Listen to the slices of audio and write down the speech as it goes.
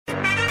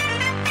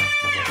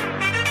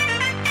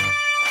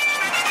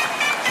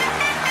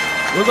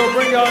We're going to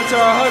bring y'all into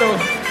our huddle.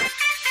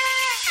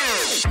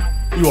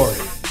 You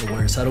already the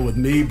Warriors Huddle with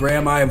me,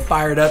 Bram. I am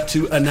fired up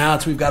to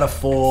announce we've got a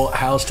full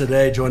house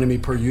today. Joining me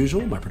per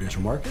usual, my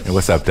producer Marcus. And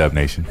what's up, Dub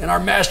Nation? And our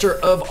master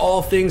of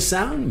all things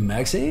sound,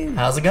 Maxine.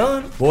 How's it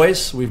going?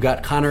 Boys, we've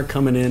got Connor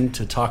coming in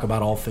to talk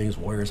about all things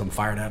Warriors. I'm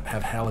fired up,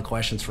 have hella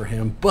questions for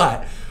him.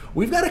 But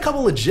we've got a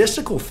couple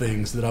logistical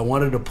things that I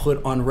wanted to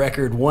put on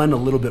record, one a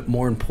little bit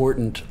more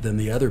important than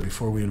the other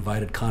before we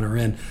invited Connor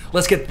in.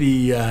 Let's get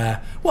the,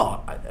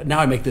 now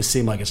I make this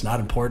seem like it's not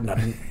important.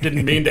 I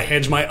didn't mean to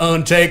hedge my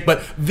own take,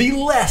 but the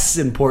less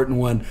important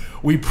one.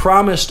 We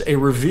promised a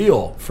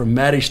reveal from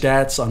Matty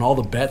Stats on all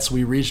the bets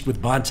we reached with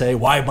Bonte,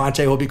 why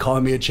Bonte will be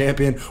calling me a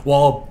champion,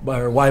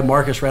 why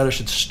Marcus rather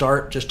should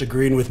start just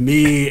agreeing with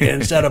me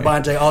instead of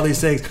Bonte, all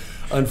these things.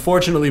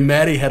 Unfortunately,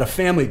 Matty had a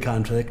family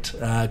conflict,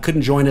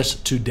 couldn't join us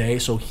today,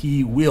 so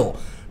he will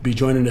be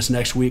joining us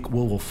next week.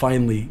 We'll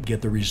finally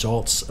get the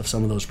results of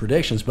some of those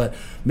predictions. But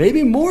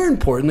maybe more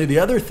importantly, the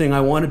other thing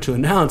I wanted to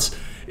announce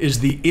is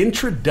the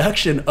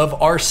introduction of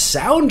our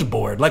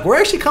soundboard. Like, we're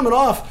actually coming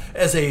off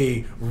as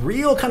a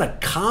real kind of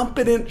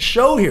competent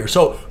show here.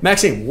 So,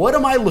 Maxine, what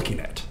am I looking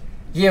at?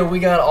 Yeah, we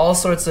got all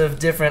sorts of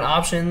different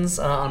options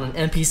on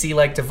an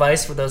MPC-like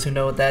device, for those who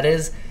know what that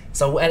is.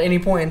 So at any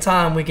point in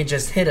time, we can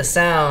just hit a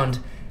sound,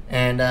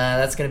 and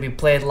that's going to be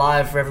played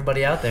live for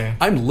everybody out there.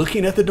 I'm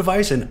looking at the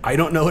device, and I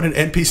don't know what an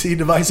NPC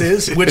device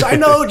is, which I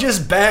know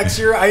just backs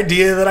your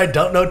idea that I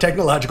don't know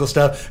technological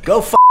stuff.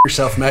 Go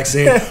yourself,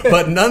 Maxine.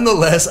 But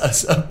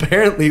nonetheless,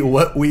 apparently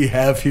what we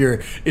have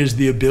here is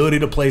the ability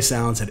to play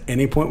sounds at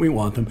any point we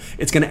want them.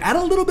 It's going to add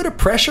a little bit of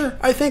pressure,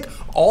 I think.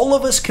 All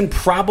of us can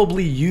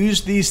probably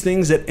use these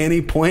things at any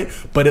point,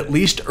 but at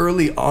least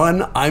early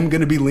on, I'm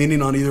going to be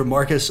leaning on either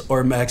Marcus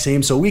or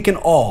Maxime, so we can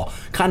all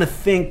kind of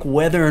think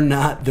whether or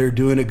not they're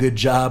doing a good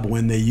job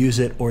when they use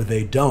it or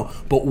they don't.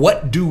 But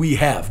what do we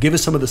have? Give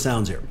us some of the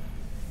sounds here.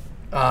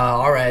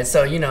 All right,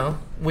 so,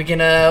 we can,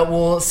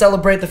 we'll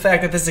celebrate the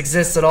fact that this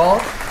exists at all.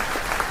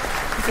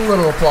 With a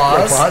little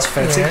applause. Applause,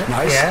 fancy, yeah,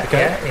 nice. Yeah,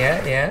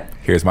 okay. yeah.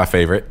 Here's my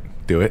favorite.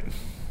 Do it.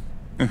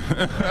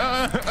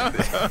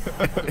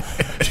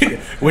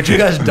 What you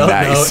guys don't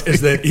Nice. know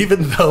is that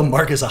even though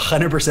Marcus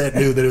 100%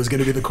 knew that it was going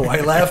to be the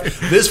Kawhi laugh,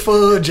 this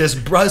fool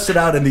just busted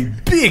out in the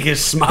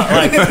biggest smile.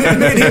 Like, it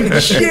made him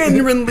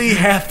genuinely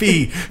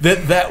happy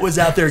that was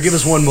out there. Give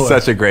us one more.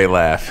 Such a great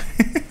laugh.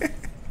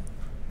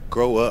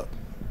 Grow up.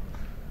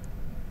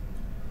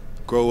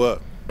 Grow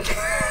up.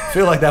 I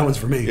feel like that one's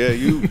for me. Yeah,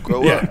 you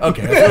grow Yeah, up.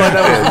 okay. I feel like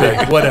that was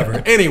for me. Whatever.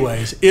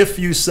 Anyways, if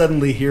you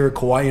suddenly hear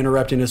Kawhi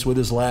interrupting us with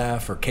his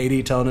laugh, or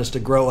Katie telling us to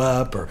grow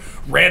up, or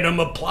random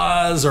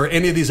applause, or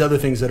any of these other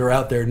things that are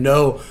out there,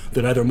 know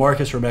that either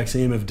Marcus or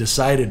Maxime have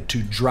decided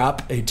to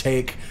drop a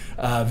take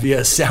via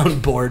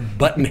soundboard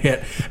button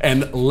hit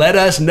and let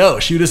us know.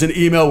 Shoot us an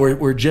email.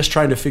 We're just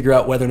trying to figure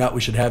out whether or not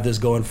we should have this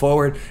going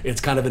forward.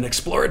 It's kind of an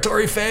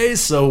exploratory phase,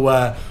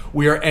 so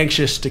we are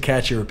anxious to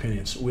catch your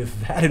opinions.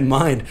 With that in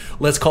mind,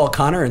 let's call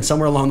Connor, and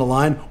somewhere along the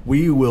line,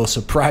 we will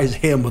surprise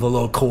him with a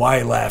little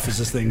Kawhi laugh as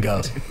this thing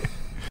goes.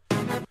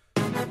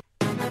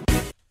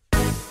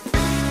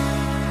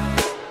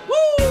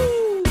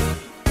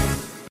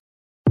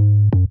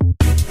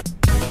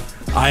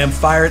 I am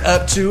fired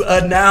up to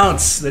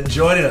announce that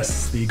joining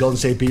us, the Golden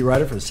State beat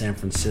writer for the San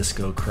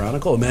Francisco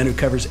Chronicle, a man who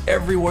covers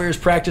every Warriors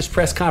practice,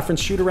 press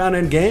conference, shoot-around,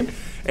 and game,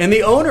 and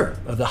the owner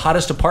of the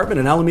hottest apartment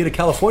in Alameda,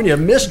 California,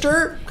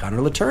 Mr. Connor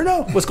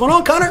Letourneau. What's going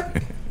on, Connor?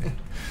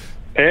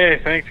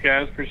 Hey, thanks,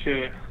 guys.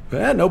 Appreciate it.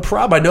 Yeah, no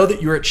problem. I know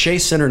that you're at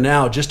Chase Center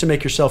now just to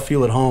make yourself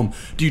feel at home.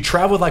 Do you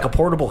travel with like a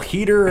portable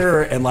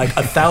heater and like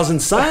 1,000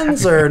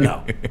 suns, or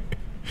no?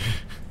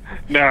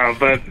 No,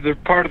 but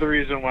part of the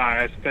reason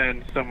why I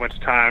spend so much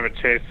time at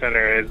Chase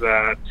Center is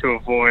to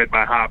avoid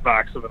my hot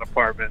box of an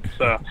apartment.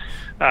 So,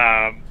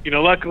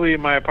 luckily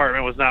my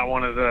apartment was not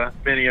one of the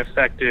many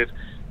affected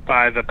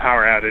by the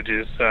power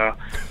outages.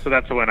 So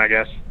that's a win, I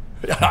guess.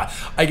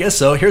 I guess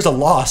so. Here's a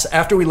loss.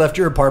 After we left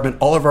your apartment,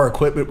 all of our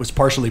equipment was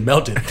partially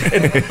melted.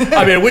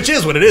 And, which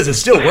is what it is. It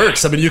still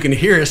works. You can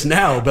hear us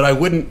now, but I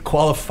wouldn't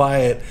qualify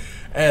it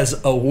as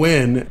a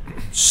win.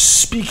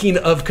 Speaking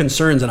of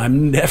concerns, and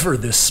I'm never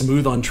this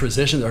smooth on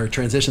transitions,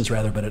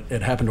 but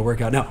it happened to work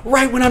out now.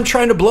 Right when I'm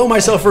trying to blow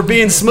myself for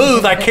being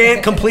smooth, I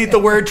can't complete the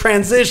word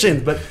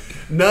transition. But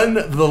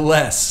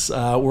nonetheless,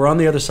 we're on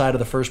the other side of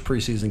the first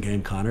preseason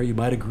game, Connor. You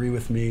might agree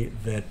with me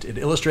that it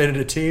illustrated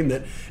a team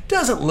that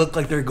doesn't look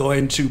like they're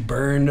going to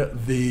burn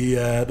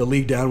the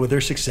league down with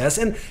their success.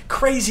 And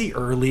crazy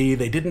early.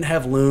 They didn't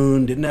have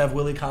Loon, didn't have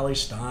Willie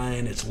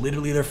Cauley-Stein. It's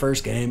literally their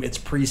first game. It's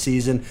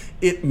preseason.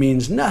 It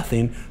means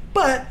nothing.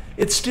 But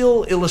it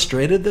still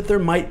illustrated that there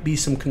might be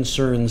some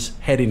concerns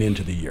heading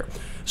into the year.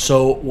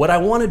 So what I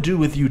want to do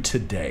with you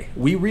today,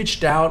 we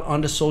reached out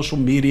onto social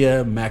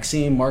media.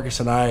 Maxime, Marcus,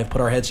 and I have put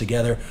our heads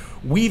together.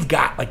 We've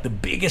got the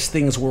biggest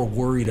things we're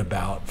worried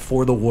about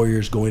for the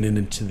Warriors going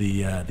into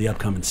the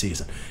upcoming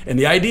season. And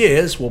the idea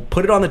is we'll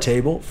put it on the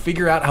table,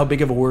 figure out how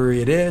big of a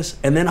worry it is,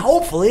 and then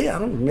hopefully,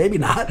 maybe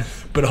not,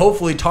 but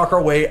hopefully talk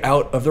our way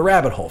out of the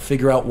rabbit hole,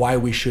 figure out why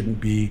we shouldn't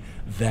be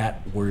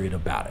that worried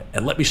about it.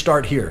 And let me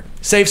start here.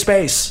 Safe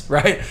space,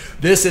 right?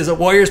 This is a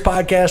Warriors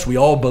podcast. We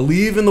all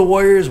believe in the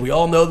Warriors. We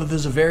all know that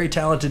this is a very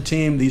talented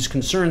team. These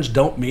concerns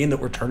don't mean that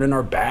we're turning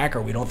our back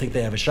or we don't think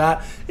they have a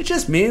shot. It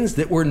just means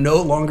that we're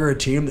no longer a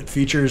team that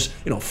features,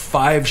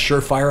 5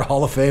 surefire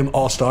Hall of Fame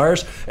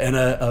All-Stars and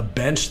a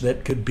bench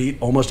that could beat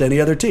almost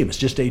any other team. It's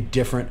just a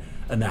different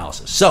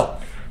analysis. So,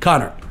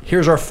 Connor,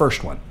 here's our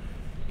first one.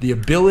 The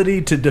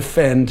ability to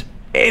defend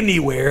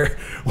anywhere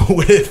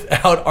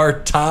without our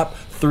top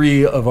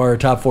 3 of our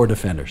top 4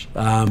 defenders.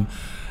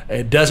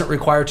 It doesn't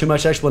require too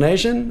much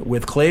explanation.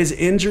 With Clay's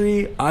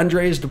injury,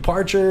 Andre's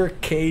departure,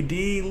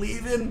 KD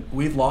leaving,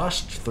 we've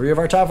lost 3 of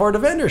our top 4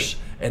 defenders.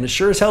 And it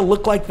sure as hell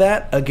looked like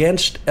that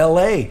against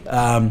LA.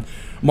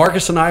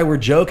 Marcus and I were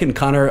joking,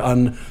 Connor,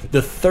 on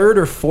the 3rd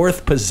or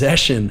 4th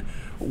possession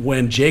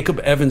when Jacob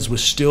Evans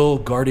was still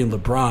guarding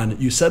LeBron,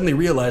 you suddenly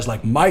realize,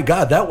 my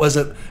God, that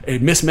wasn't a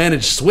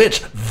mismanaged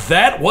switch.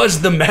 That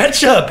was the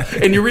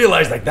matchup. And you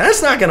realize,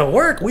 that's not going to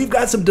work. We've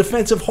got some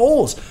defensive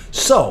holes.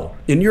 So,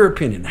 in your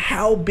opinion,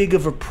 how big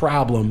of a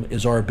problem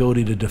is our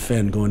ability to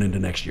defend going into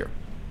next year?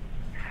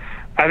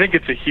 I think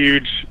it's a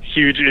huge,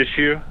 huge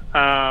issue.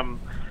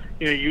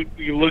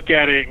 You look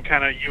at it and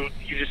kind of, you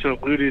just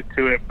alluded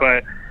to it,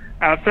 but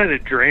outside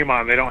of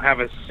Draymond, they don't have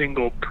a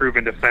single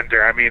proven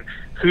defender. I mean,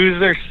 who's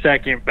their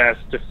second best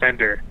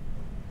defender?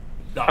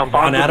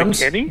 Alphonso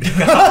Adams? McKinney?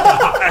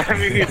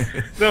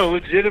 No,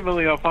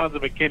 legitimately, Alphonso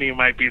McKinney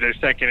might be their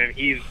second, and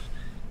he's,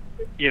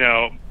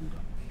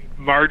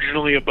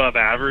 marginally above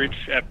average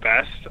at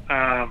best.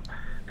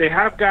 They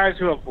have guys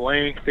who have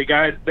length. They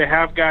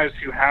have guys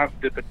who have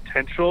the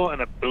potential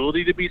and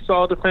ability to be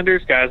solid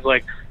defenders, guys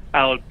like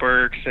Alec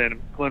Burks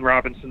and Glenn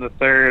Robinson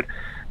III.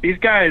 These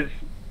guys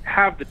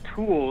have the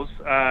tools.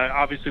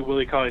 Obviously,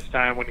 Willie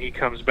Cauley-Stein when he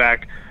comes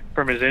back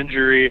from his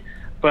injury,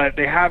 but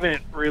they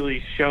haven't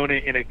really shown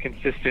it in a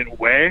consistent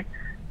way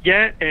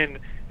yet. And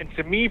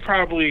to me,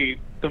 probably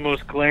the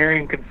most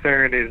glaring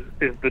concern is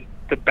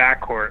the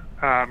backcourt.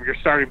 Your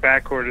starting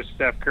backcourt is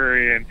Steph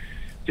Curry and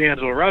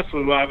D'Angelo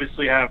Russell, who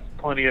obviously have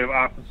plenty of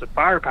offensive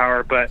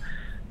firepower, but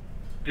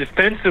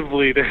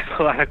defensively, there's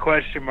a lot of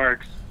question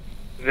marks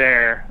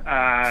there.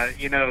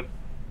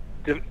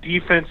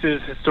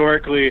 Defenses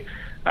historically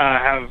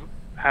have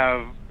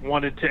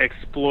wanted to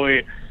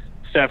exploit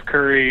Steph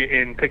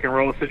Curry in pick and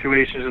roll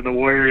situations, and the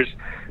Warriors,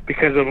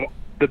 because of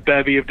the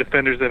bevy of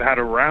defenders they've had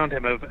around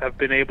him, have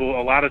been able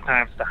a lot of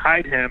times to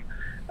hide him.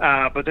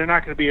 But they're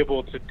not going to be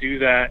able to do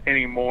that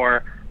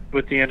anymore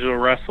with D'Angelo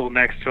Russell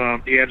next to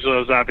him.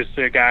 D'Angelo is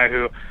obviously a guy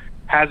who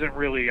hasn't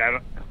really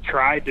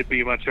tried to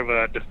be much of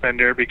a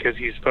defender because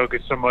he's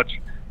focused so much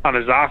on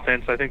his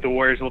offense. I think the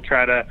Warriors will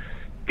try to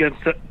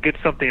get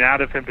something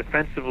out of him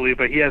defensively,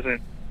 but he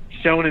hasn't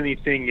shown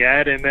anything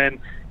yet. And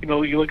then,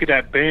 you look at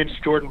that bench,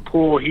 Jordan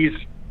Poole, he's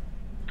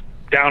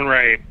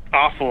downright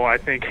awful, I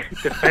think,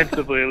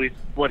 defensively, at least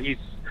what he's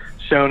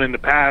shown in the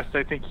past.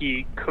 I think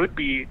he could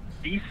be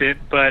decent,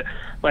 but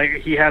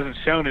he hasn't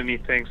shown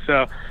anything.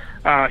 So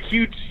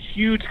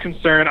huge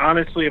concern.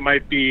 Honestly, it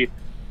might be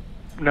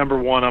number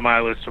 1 on my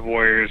list of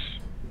Warriors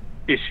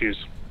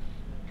issues.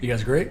 You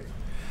guys agree?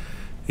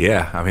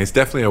 Yeah, I mean, it's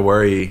definitely a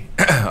worry,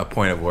 a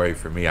point of worry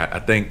for me. I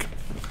think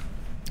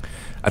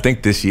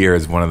this year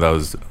is one of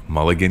those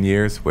mulligan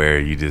years where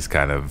you just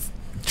kind of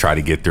try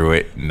to get through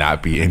it,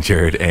 not be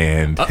injured,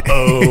 and but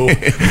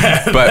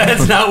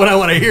that's not what I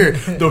want to hear.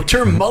 The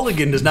term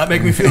mulligan does not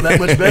make me feel that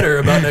much better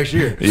about next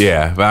year.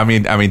 Yeah, but I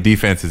mean,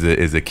 defense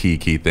is a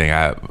key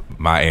thing.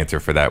 My answer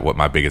for that, what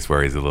my biggest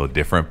worry is, a little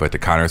different. But to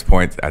Connor's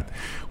point,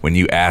 when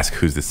you ask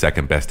who's the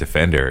second best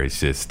defender, it's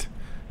just,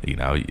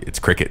 it's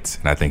crickets.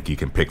 And I think you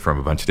can pick from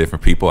a bunch of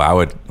different people. I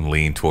would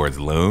lean towards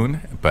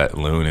Loon, but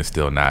Loon is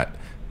still not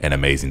an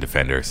amazing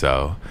defender.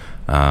 So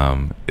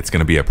it's going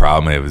to be a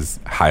problem. It was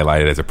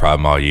highlighted as a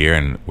problem all year,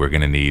 and we're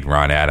going to need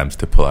Ron Adams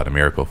to pull out a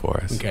miracle for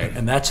us. Okay,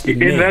 and that's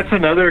that's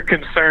another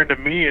concern to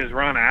me is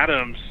Ron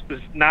Adams.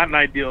 It's not an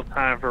ideal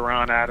time for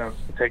Ron Adams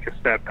to take a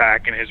step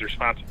back in his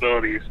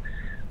responsibilities.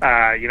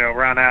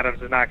 Ron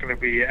Adams is not going to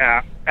be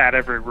at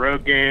every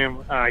road game.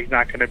 He's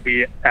not going to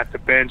be at the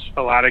bench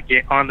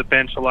on the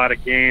bench a lot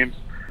of games,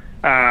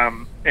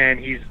 and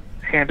he's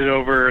handed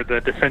over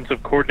the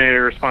defensive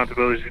coordinator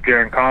responsibilities to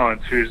Darren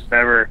Collins, who's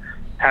never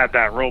had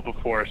that role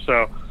before.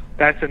 So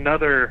that's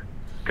another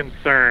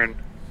concern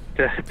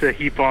to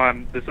heap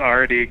on this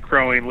already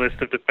growing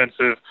list of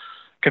defensive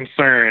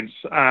concerns.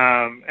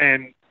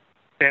 And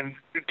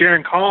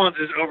Darren Collins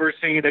is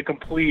overseeing a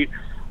complete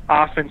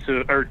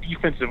offensive or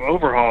defensive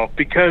overhaul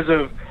because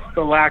of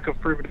the lack of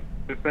proven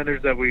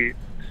defenders that we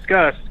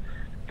discussed.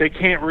 They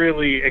can't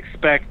really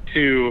expect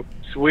to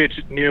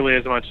switch nearly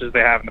as much as they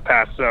have in the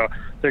past. So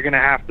they're going to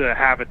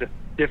have a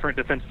different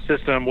defensive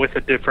system with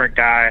a different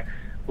guy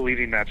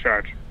leading that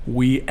charge.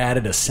 We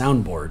added a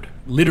soundboard,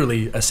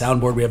 literally a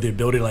soundboard. We have the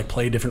ability to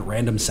play different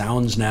random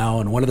sounds now,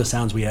 and one of the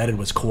sounds we added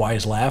was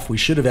Kawhi's laugh. We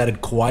should have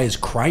added Kawhi's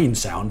crying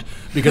sound,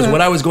 because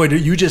what I was going to,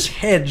 you just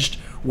hedged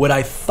what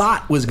I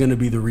thought was going to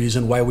be the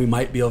reason why we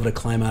might be able to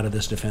climb out of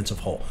this defensive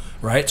hole,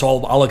 right?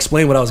 So I'll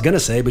explain what I was going to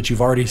say, but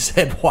you've already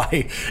said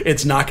why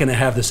it's not going to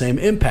have the same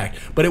impact.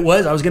 But I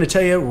was going to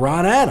tell you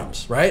Ron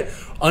Adams, right?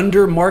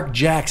 Under Mark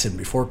Jackson,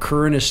 before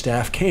Kerr and his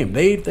staff came,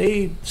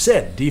 they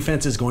said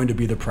defense is going to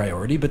be the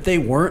priority, but they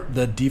weren't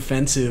the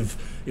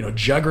defensive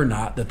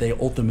juggernaut that they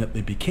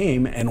ultimately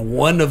became. And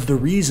one of the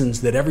reasons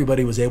that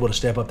everybody was able to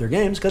step up their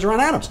games because of Ron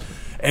Adams.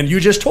 And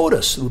you just told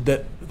us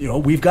that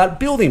we've got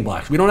building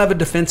blocks. We don't have a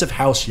defensive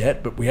house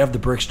yet, but we have the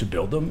bricks to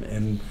build them.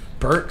 And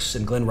Burks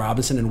and Glenn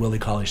Robinson and Willie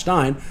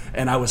Cauley-Stein.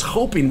 And I was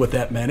hoping what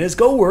that meant is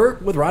go work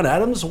with Ron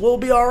Adams, we'll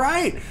be all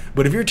right.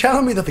 But if you're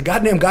telling me that the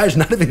goddamn guy's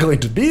not even going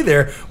to be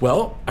there,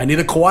 well, I need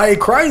a Kawhi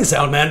crying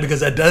sound, man,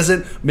 because that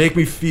doesn't make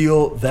me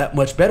feel that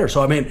much better.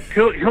 So, I mean,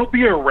 he'll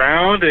be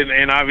around,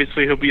 and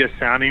obviously he'll be a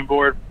sounding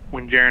board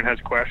when Jaren has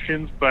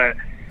questions, but,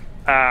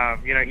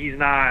 he's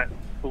not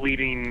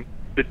leading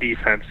the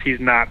defense.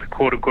 He's not the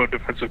quote-unquote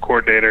defensive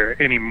coordinator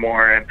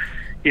anymore. And,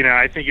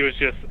 I think it was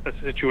just a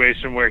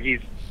situation where he's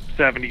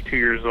 72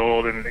 years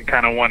old and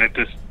kind of wanted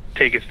to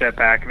take a step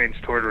back and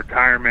inch toward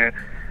retirement.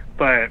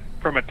 But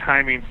from a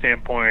timing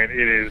standpoint,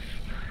 it is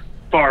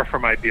far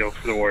from ideal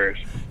for the Warriors.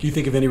 Do you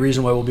think of any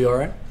reason why we'll be all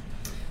right?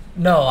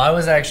 No, I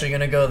was actually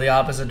going to go the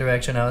opposite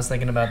direction. I was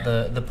thinking about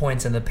the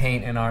points in the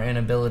paint and our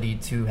inability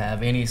to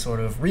have any sort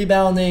of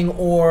rebounding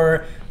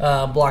or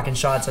blocking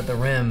shots at the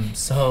rim.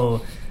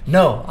 So,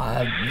 no,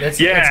 it's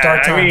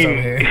dark times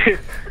over here.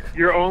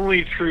 Your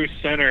only true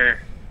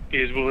center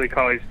is Willie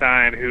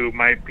Cauley-Stein, who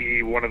might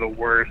be one of the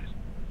worst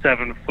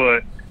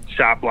 7-foot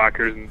shot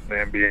blockers in the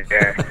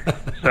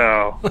NBA.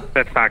 So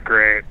that's not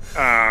great.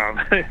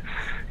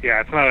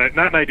 It's not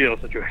an ideal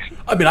situation.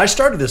 I mean, I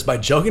started this by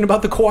joking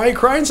about the Kawhi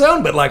crying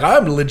sound, but I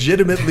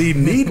legitimately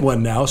need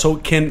one now. So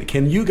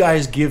can you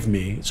guys give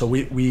me, so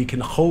we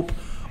can hope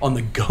on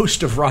the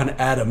ghost of Ron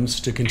Adams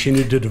to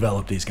continue to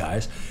develop these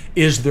guys.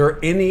 Is there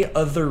any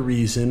other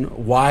reason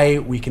why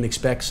we can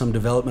expect some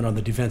development on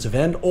the defensive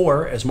end?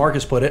 Or, as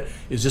Marcus put it,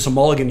 is this a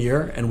mulligan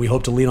year and we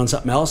hope to lean on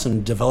something else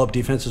and develop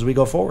defense as we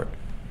go forward?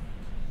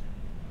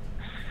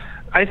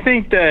 I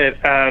think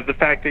that the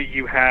fact that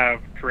you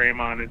have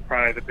Draymond is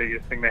probably the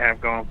biggest thing they have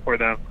going for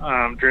them.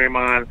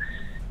 Draymond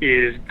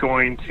is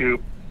going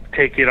to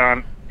take it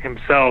on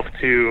himself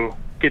to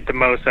get the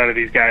most out of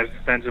these guys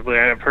defensively.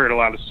 I've heard a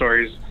lot of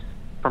stories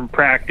from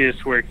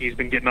practice where he's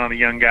been getting on the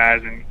young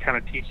guys and kind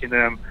of teaching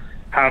them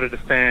how to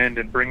defend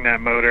and bring that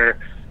motor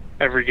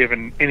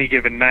any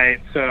given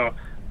night. So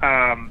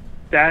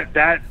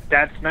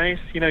that's nice.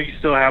 You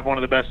still have one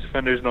of the best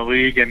defenders in the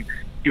league, and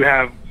you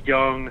have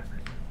young,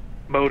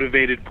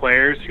 motivated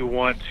players who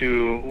want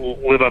to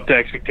live up to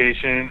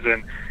expectations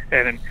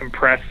and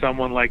impress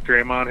someone like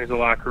Draymond, who's a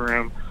locker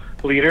room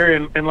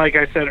leader. And like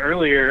I said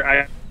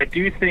earlier, I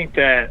do think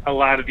that a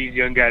lot of these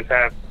young guys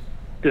have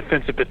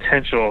defensive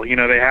potential.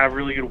 They have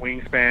really good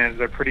wingspans.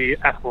 They're pretty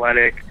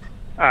athletic.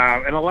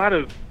 And a lot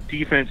of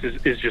defense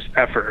is just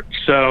effort.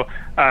 So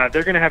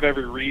they're going to have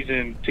every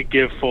reason to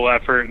give full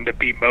effort and to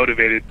be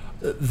motivated.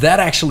 That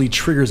actually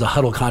triggers a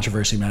huddle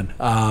controversy, man.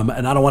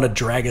 And I don't want to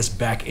drag us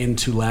back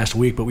into last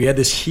week, but we had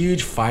this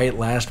huge fight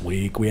last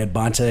week. We had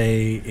Bonte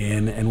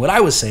in, and what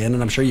I was saying,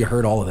 and I'm sure you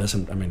heard all of this,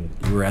 and I mean,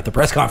 you were at the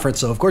press conference,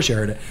 so of course you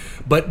heard it.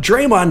 But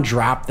Draymond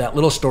dropped that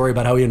little story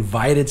about how he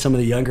invited some of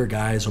the younger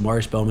guys,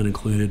 Omari Spellman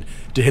included,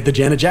 to hit the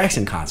Janet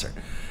Jackson concert.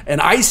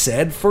 And I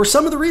said, for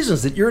some of the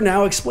reasons that you're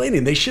now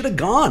explaining, they should have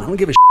gone. I don't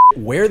give a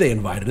where they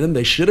invited them.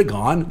 They should have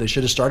gone. They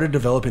should have started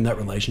developing that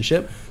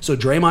relationship so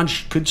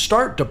Draymond could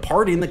start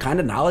departing the kind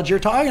of knowledge you're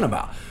talking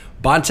about.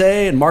 Bonte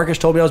and Marcus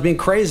told me I was being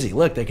crazy.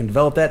 Look, they can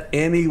develop that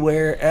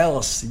anywhere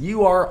else.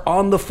 You are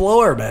on the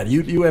floor, man.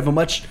 You have a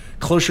much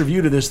closer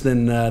view to this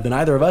than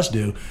either of us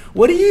do.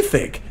 What do you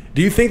think?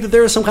 Do you think that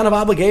there is some kind of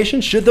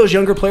obligation? Should those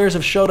younger players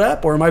have showed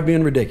up, or am I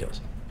being ridiculous?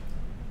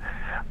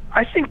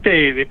 I think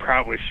they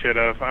probably should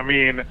have. I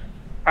mean,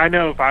 I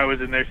know if I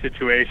was in their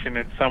situation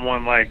and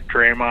someone like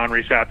Draymond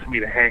reached out to me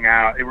to hang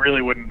out, it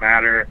really wouldn't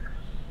matter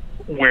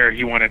where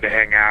he wanted to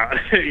hang out.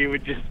 It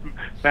would just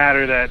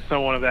matter that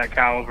someone of that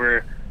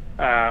caliber,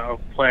 a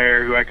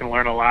player who I can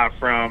learn a lot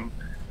from,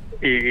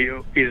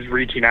 is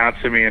reaching out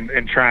to me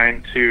and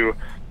trying to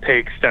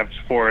take steps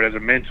forward as a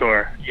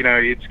mentor.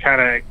 It's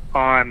kind of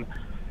on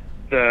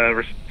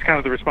the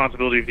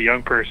responsibility of the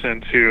young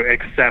person to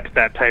accept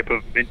that type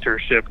of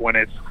mentorship when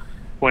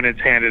it's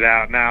handed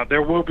out. Now,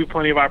 there will be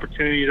plenty of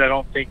opportunities. I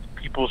don't think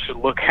people should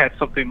look at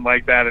something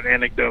like that, an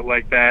anecdote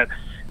like that,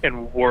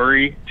 and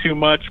worry too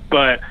much.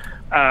 But,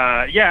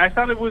 I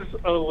thought it was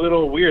a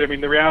little weird. I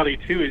mean, the reality,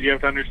 too, is you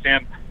have to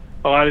understand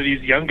a lot of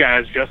these young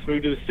guys just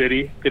moved to the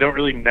city. They don't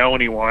really know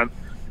anyone.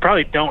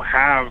 Probably don't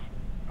have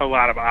a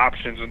lot of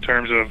options in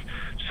terms of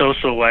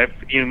social life.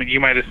 You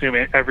might assume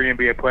every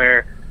NBA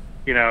player,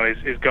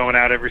 is going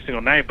out every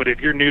single night. But if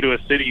you're new to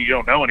a city, you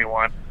don't know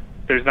anyone.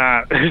 There's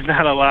not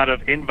a lot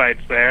of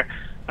invites there.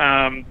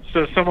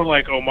 So someone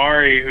like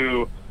Omari,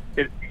 who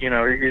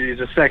is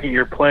a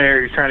second-year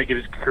player who's trying to get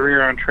his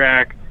career on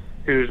track,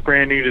 who's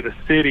brand new to the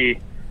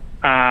city,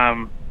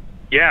 I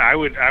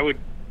would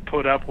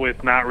put up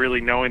with not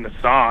really knowing the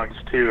songs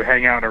to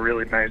hang out in a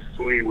really nice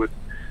suite with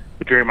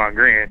Draymond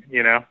Green,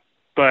 you know.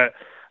 But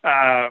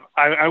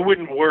I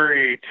wouldn't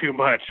worry too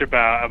much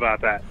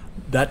about that.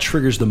 That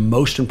triggers the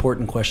most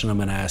important question I'm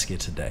going to ask you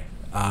today.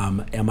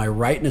 Am I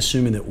right in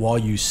assuming that while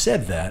you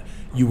said that,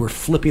 you were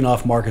flipping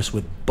off Marcus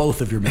with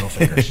both of your middle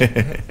fingers?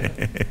 Yes.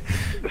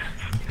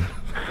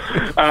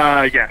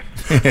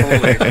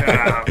 Totally.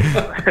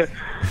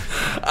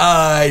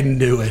 I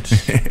knew it.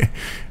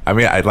 I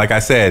mean, like I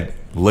said,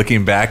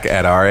 looking back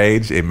at our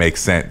age, it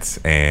makes sense,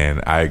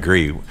 and I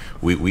agree.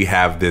 We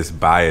have this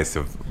bias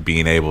of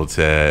being able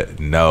to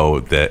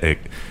know the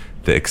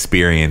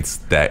experience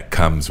that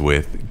comes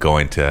with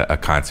going to a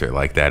concert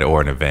like that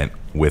or an event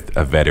with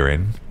a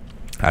veteran.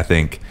 I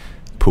think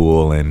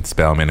Poole and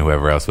Spellman,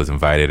 whoever else was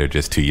invited, are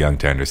just too young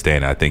to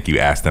understand. I think you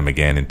ask them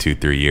again in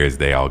 2-3 years,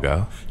 they all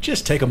go.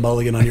 Just take a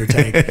mulligan on your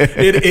take.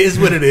 It is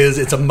what it is.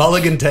 It's a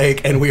mulligan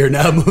take, and we are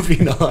now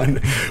moving on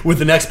with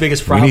the next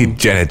biggest problem. We need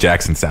Janet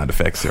Jackson sound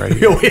effects right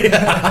here.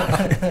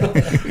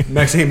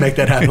 Maxine, make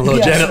that happen. A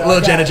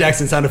little, Janet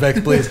Jackson sound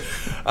effects, please.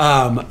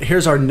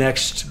 Here's our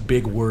next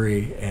big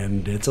worry,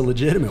 and it's a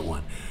legitimate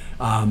one.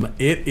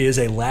 It is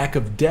a lack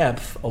of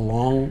depth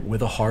along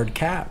with a hard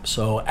cap.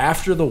 So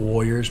after the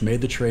Warriors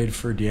made the trade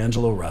for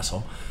D'Angelo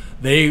Russell,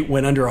 they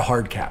went under a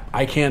hard cap.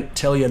 I can't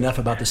tell you enough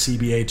about the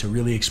CBA to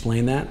really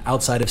explain that,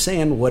 outside of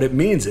saying what it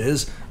means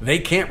is they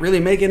can't really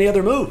make any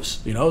other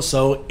moves. You know,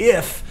 so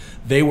if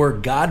they were,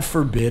 God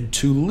forbid,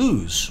 to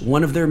lose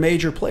one of their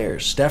major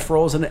players, Steph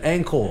rolls an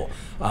ankle,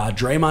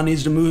 Draymond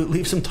needs to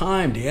leave some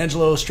time,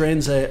 D'Angelo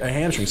strains a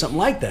hamstring, something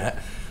like that,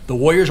 the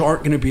Warriors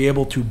aren't going to be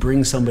able to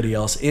bring somebody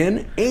else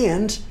in,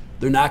 and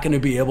they're not going to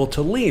be able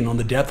to lean on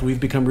the depth we've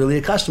become really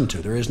accustomed to.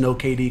 There is no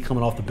KD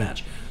coming off the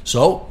bench.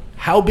 So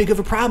how big of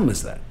a problem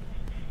is that?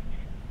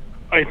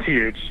 It's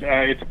huge.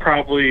 It's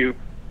probably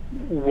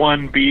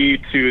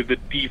 1B to the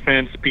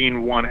defense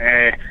being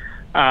 1A.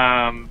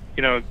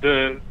 You know,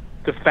 the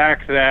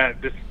fact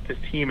that this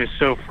team is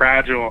so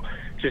fragile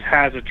just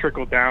has a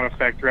trickle-down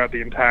effect throughout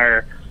the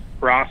entire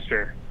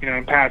roster. You know,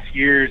 in past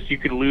years, you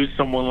could lose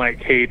someone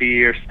like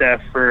KD or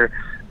Steph for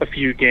a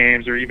few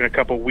games or even a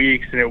couple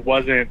weeks, and it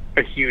wasn't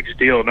a huge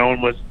deal. No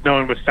one was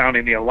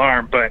sounding the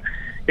alarm. But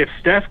if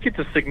Steph gets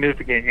a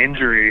significant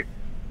injury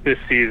this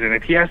season,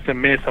 if he has to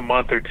miss a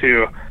month or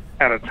two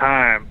at a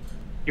time,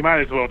 you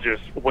might as well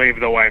just wave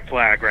the white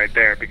flag right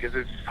there, because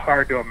it's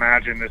hard to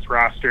imagine this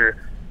roster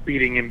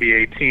beating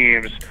NBA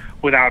teams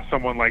without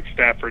someone like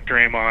Steph or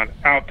Draymond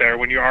out there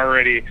when you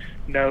already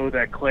know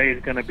that Clay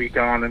is going to be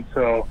gone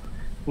until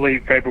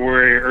late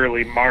February,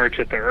 early March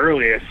at the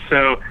earliest.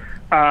 So,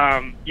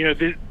 you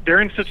know,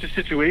 they're in such a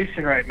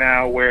situation right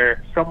now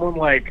where someone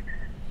like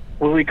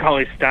Willie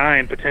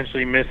Cauley-Stein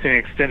potentially missing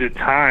extended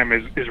time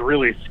is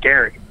really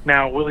scary.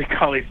 Now, Willie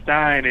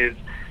Cauley-Stein is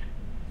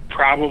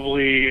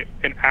probably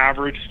an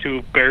average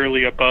to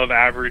barely above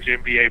average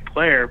NBA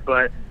player,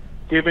 but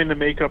given the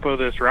makeup of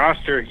this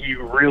roster, he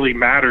really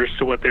matters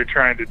to what they're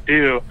trying to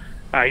do.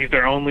 He's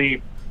their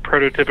only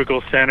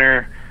prototypical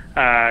center.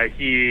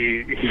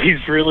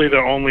 He's really the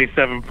only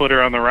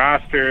 7-footer on the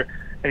roster,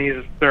 and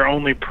he's their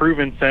only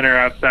proven center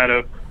outside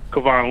of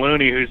Kevon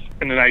Looney, who's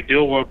in an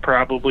ideal world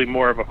probably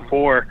more of a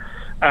 4.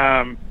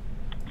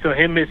 So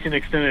him missing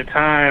extended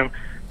time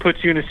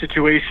puts you in a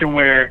situation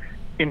where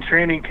in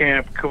training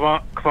camp,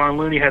 Kevon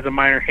Looney has a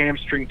minor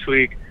hamstring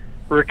tweak.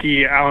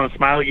 Rookie Alan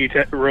Smiley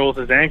rolls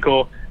his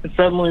ankle, and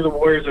suddenly the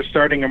Warriors are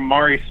starting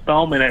Amari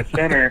Spellman at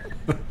center,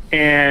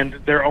 and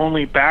their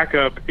only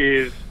backup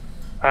is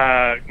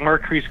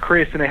Marquise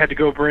Chris, and they had to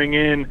go bring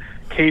in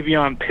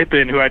Kavion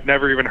Pippen, who I'd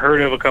never even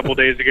heard of a couple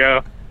days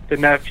ago, the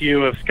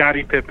nephew of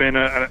Scottie Pippen,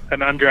 an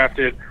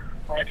undrafted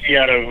rookie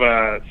out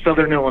of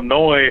Southern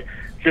Illinois,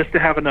 just to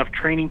have enough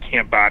training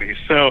camp bodies.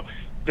 So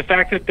the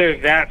fact that they're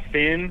that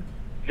thin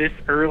this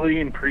early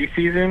in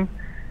preseason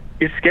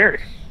is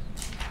scary.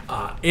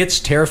 It's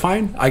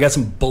terrifying. I got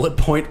some bullet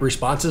point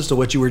responses to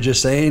what you were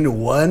just saying.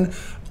 One,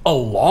 a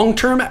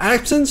long-term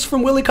absence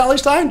from Willie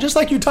Cauley-Stein, just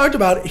like you talked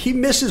about. He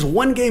misses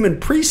one game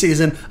in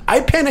preseason. I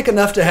panic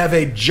enough to have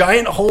a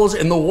giant holes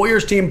in the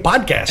Warriors team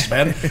podcast,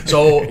 man.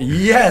 So,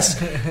 yes,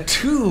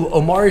 to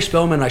Omari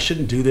Spellman, I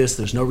shouldn't do this.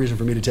 There's no reason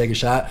for me to take a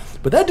shot.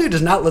 But that dude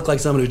does not look like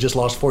someone who just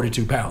lost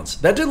 42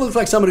 pounds. That dude looks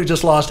like someone who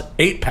just lost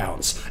 8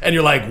 pounds. And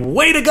you're like,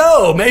 way to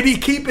go. Maybe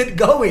keep it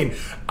going.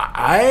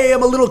 I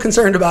am a little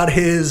concerned about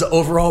his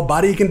overall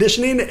body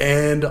conditioning,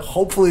 and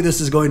hopefully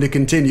this is going to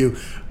continue.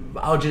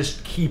 I'll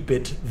just keep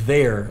it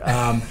there.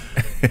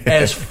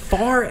 As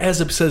far as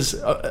it says,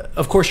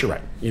 of course you're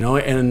right, you know,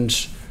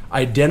 and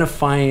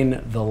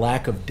identifying the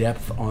lack of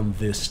depth on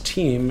this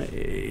team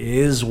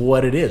is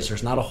what it is.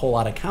 There's not a whole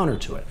lot of counter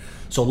to it.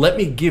 So let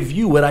me give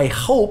you what I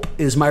hope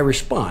is my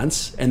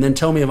response, and then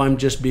tell me if I'm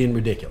just being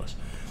ridiculous.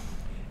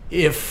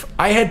 If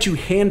I had to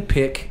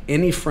handpick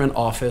any front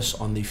office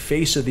on the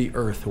face of the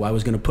earth who I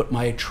was going to put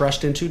my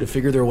trust into to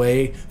figure their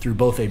way through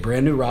both a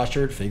brand new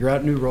roster, to figure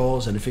out new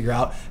roles, and to figure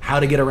out how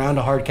to get around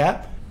a hard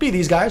cap, be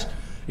these guys.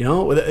 You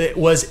know, it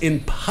was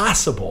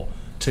impossible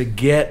to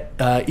get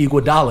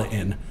Iguodala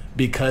in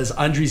because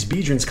Andres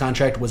Biedron's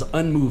contract was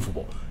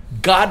unmovable.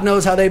 God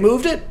knows how they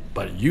moved it,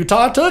 but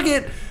Utah took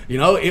it.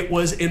 It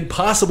was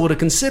impossible to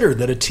consider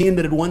that a team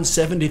that had won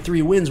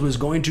 73 wins was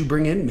going to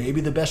bring in maybe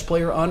the best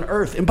player on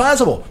earth.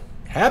 Impossible.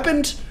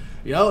 Happened.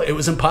 It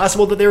was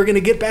impossible that they were going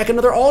to get back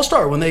another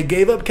all-star when they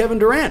gave up Kevin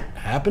Durant.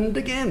 Happened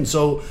again.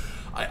 So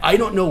I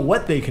don't know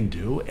what they can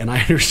do, and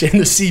I understand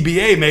the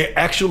CBA may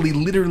actually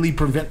literally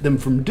prevent them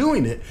from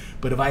doing it,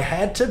 but if I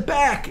had to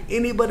back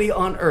anybody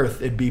on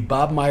earth, it'd be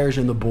Bob Myers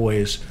and the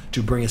boys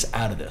to bring us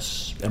out of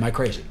this. Am I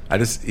crazy?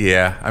 I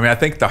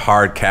think the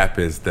hard cap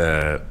is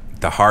the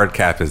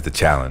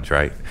challenge,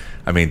 right?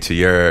 I mean, to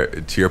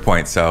your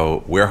point,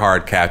 so we're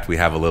hard capped. We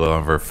have a little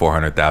over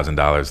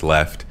 $400,000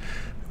 left.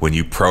 When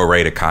you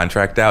prorate a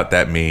contract out,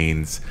 that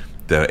means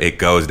it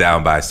goes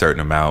down by a certain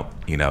amount,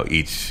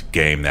 each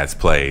game that's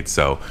played.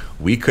 So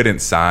we couldn't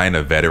sign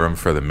a veteran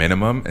for the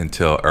minimum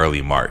until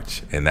early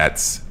March. And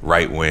that's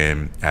right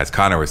when, as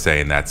Connor was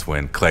saying, that's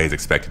when Clay's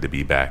expected to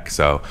be back.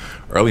 So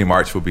early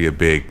March will be a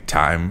big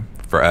time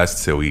for us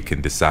so we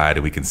can decide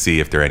and we can see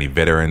if there are any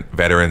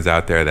veterans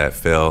out there that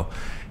fill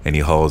any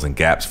holes and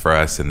gaps for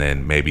us. And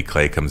then maybe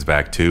Clay comes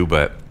back too.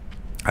 But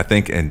I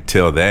think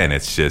until then,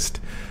 it's just,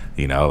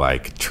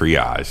 like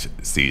triage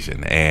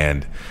season.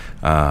 And,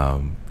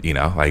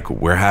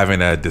 we're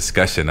having a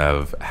discussion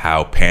of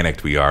how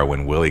panicked we are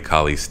when Willie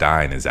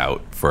Cauley-Stein is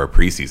out for a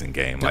preseason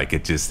game. Like,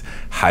 it just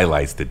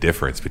highlights the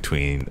difference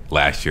between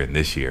last year and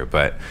this year.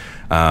 But,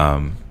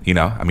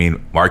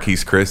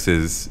 Marquise Chris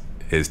is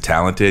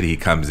talented. He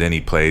comes in,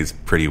 he plays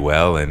pretty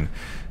well. And,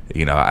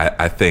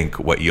 I think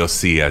what you'll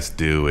see us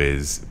do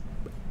is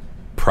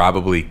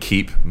probably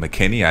keep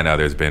McKinney. I know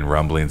there's been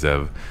rumblings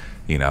of,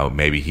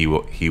 maybe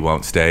he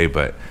won't stay,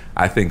 but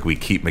I think we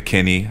keep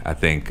McKinney. I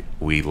think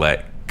we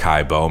let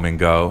Kai Bowman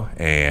go,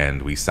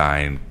 and we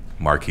sign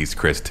Marquise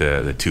Chris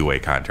to the two-way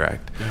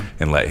contract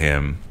and let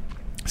him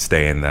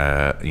stay in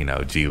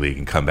the G League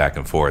and come back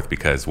and forth,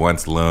 because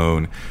once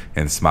Loon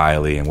and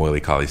Smiley and Willie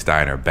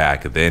Cauley-Stein are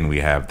back, then we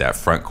have that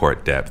front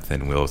court depth,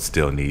 and we'll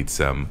still need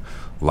some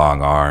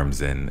long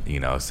arms and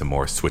some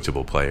more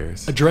switchable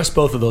players. Address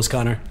both of those,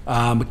 Connor.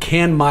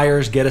 Can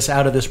Myers get us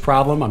out of this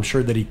problem? I'm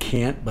sure that he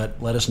can't, but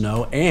let us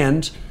know.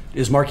 And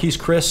is Marquise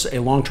Chris a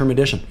long-term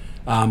addition?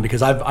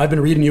 Because I've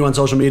been reading you on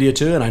social media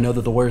too, and I know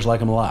that the Warriors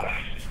like him a lot.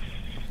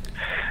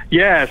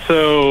 Yeah,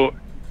 so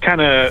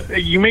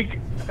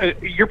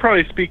you're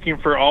probably speaking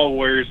for all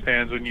Warriors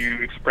fans when you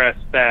express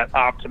that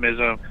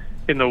optimism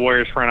in the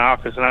Warriors front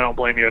office, and I don't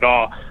blame you at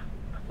all.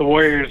 The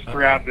Warriors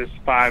throughout this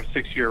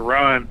 5-6 year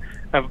run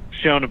have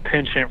shown a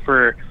penchant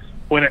for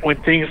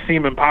when things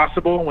seem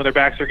impossible, when their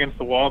backs are against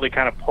the wall, they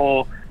kind of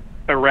pull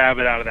a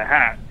rabbit out of the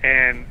hat.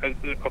 And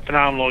a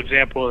phenomenal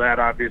example of that,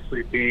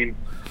 obviously, being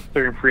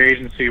during free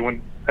agency,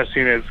 when as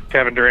soon as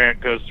Kevin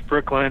Durant goes to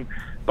Brooklyn,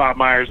 Bob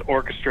Myers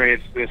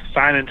orchestrates this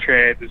sign and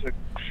trade, this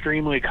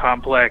extremely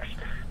complex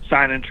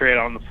sign and trade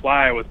on the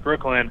fly with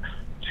Brooklyn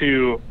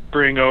to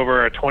bring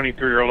over a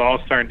 23-year-old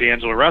all-star in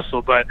D'Angelo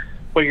Russell. But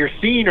what you're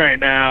seeing right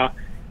now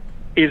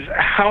is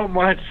how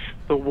much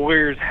the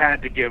Warriors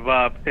had to give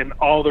up and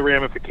all the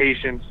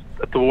ramifications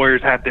that the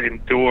Warriors had to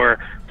endure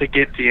to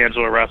get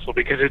D'Angelo Russell,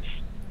 because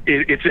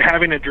it's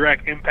having a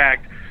direct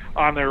impact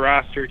on their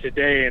roster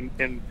today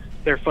and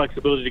their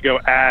flexibility to go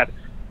add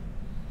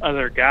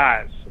other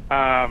guys.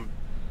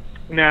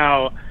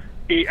 Now,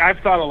 I've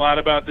thought a lot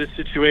about this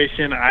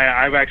situation.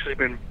 I've actually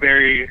been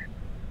very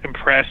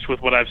impressed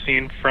with what I've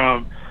seen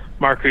from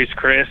Marquise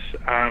Chris.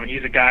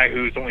 He's a guy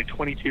who's only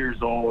 22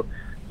 years old.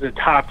 He's a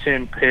top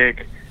 10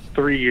 pick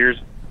 3 years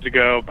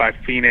ago by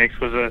Phoenix,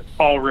 was an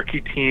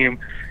all-rookie team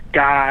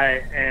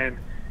guy, and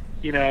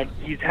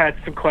he's had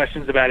some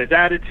questions about his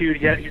attitude.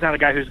 He's not a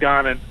guy who's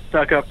gone and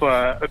stuck up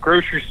a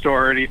grocery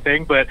store or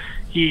anything, but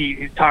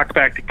he talked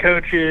back to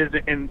coaches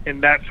and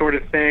that sort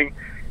of thing,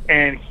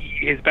 and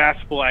his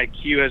basketball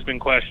IQ has been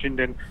questioned.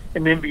 And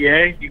in the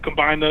NBA, you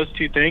combine those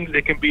two things,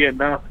 it can be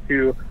enough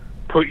to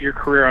put your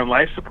career on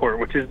life support,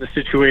 which is the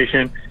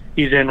situation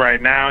he's in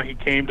right now. He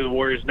came to the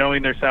Warriors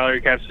knowing their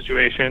salary cap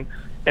situation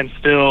and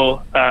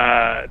still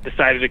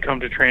decided to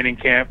come to training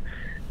camp.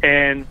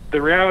 And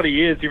the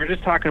reality is, if you're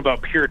just talking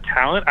about pure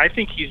talent, I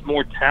think he's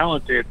more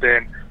talented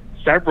than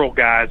several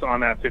guys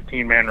on that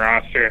 15-man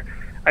roster.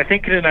 I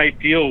think in an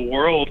ideal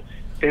world,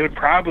 they would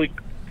probably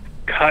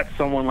cut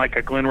someone like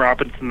a Glenn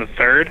Robinson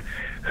III,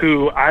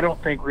 who I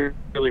don't think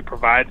really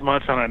provides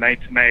much on a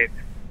night-to-night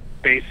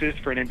basis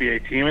for an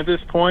NBA team at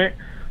this point,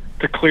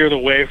 to clear the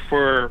way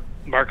for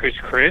Marquise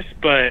Chris.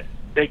 But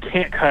they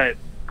can't cut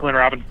Glenn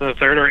Robinson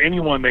III or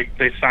anyone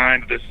they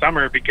signed this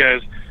summer,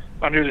 because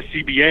under the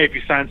CBA, if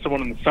you sign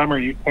someone in the summer,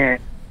 you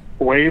can't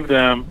waive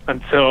them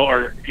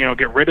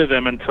get rid of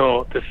them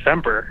until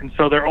December. And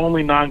so their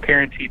only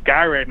non-guaranteed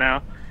guy right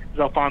now is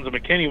Alfonso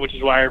McKinney, which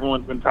is why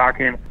everyone's been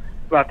talking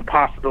about the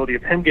possibility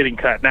of him getting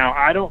cut. Now,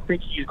 I don't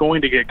think he's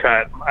going to get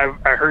cut.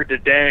 I heard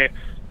today,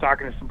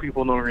 talking to some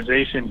people in the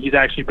organization, he's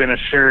actually been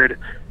assured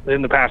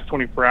in the past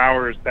 24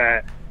 hours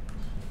that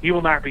he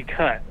will not be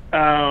cut.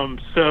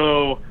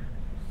 So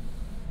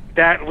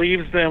that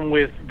leaves them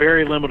with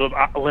very limited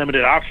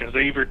options.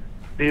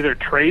 They to either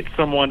trade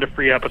someone to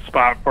free up a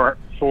spot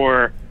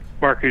for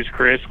Marcus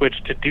Chris,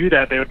 which to do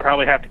that they would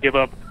probably have to give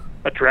up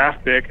a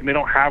draft pick, and they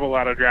don't have a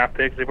lot of draft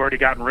picks. They've already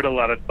gotten rid of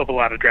a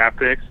lot of draft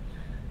picks,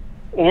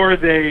 or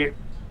they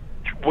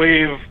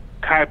waive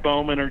Kai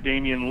Bowman or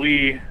Damian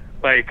Lee,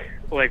 like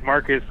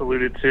Marcus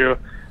alluded to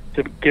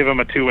give him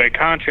a two-way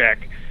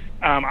contract.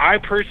 I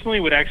personally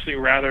would actually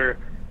rather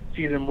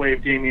see them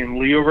waive Damian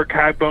Lee over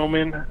Kai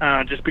Bowman,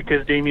 just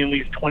because Damian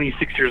Lee's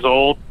 26 years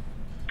old.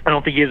 I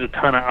don't think he has a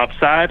ton of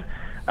upside.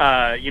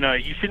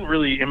 You shouldn't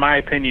really, in my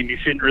opinion, you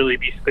shouldn't really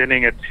be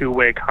spending a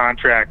two-way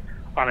contract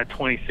on a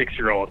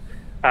 26-year-old.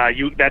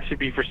 That should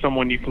be for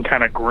someone you can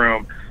kind of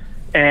groom.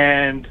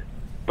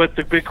 But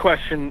the big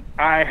question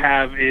I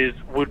have is,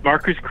 would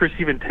Marcus Chris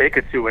even take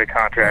a two-way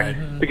contract?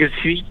 Right. Because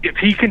if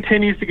he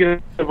continues to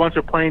get a bunch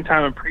of playing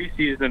time in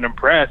preseason and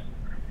impress,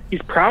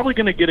 he's probably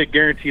going to get a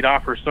guaranteed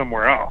offer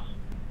somewhere else.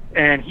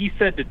 And he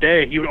said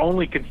today he would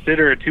only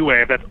consider a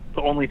two-way if that's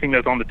the only thing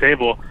that's on the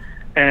table.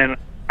 And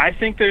I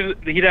think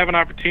he'd have an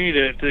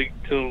opportunity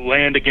to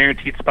land a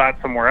guaranteed spot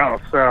somewhere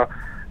else. So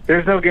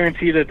there's no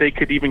guarantee that they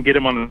could even get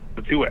him on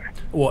the two-way.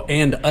 Well,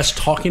 and us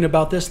talking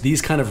about this,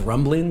 these kind of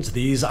rumblings,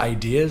 these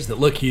ideas that,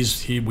 look,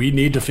 we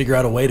need to figure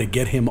out a way to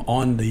get him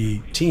on the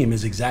team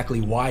is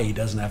exactly why he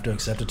doesn't have to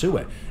accept a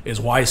two-way, is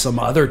why some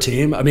other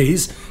team, I mean,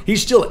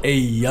 he's still a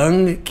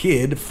young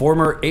kid,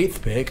 former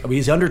 8th pick. I mean,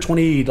 he's under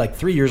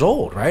 23 years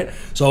old, right?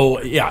 So,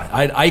 yeah,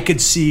 I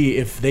could see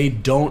if they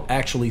don't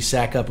actually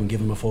sack up and give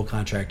him a full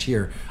contract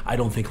here, I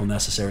don't think he'll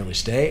necessarily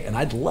stay, and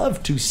I'd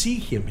love to see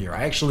him here.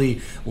 I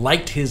actually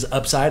liked his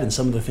upside and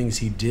some of the things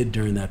he did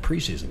during that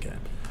preseason game.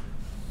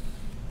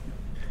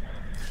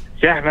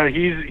 Yeah, no,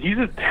 he's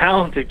a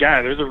talented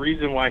guy. There's a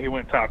reason why he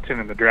went top 10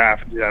 in the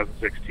draft in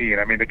 2016.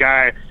 I mean, the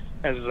guy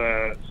has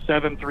a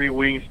 7'3"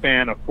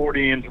 wingspan, a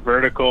 40-inch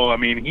vertical. I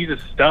mean, he's a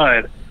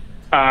stud.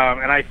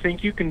 And I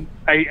think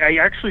I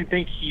actually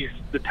think he's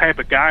the type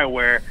of guy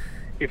where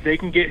if they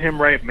can get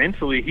him right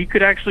mentally, he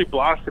could actually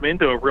blossom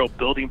into a real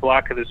building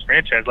block of this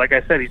franchise. Like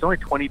I said, he's only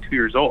 22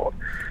 years old.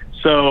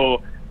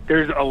 So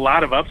there's a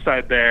lot of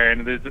upside there,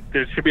 and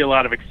there should be a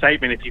lot of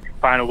excitement if you can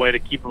find a way to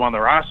keep him on the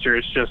roster.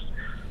 It's just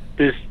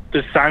this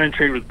sign and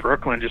trade with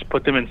Brooklyn just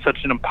put them in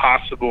such an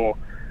impossible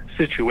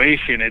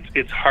situation.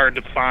 It's hard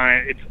to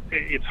find.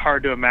 It's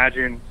hard to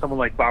imagine someone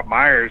like Bob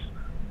Myers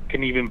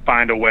can even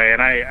find a way.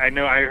 And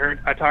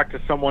I talked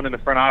to someone in the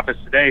front office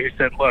today who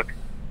said, look,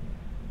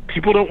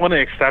 people don't want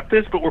to accept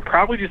this, but we're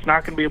probably just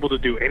not going to be able to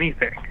do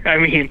anything. I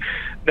mean,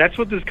 that's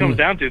what this comes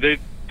down to.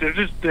 They're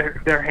just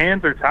their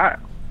hands are tied.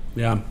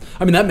 Yeah,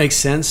 I mean, that makes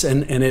sense,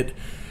 and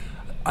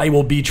I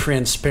will be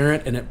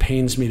transparent, and it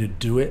pains me to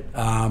do it.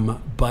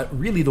 But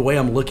really, the way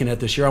I'm looking at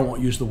this year, I won't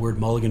use the word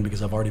mulligan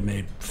because I've already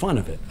made fun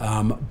of it.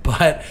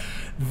 But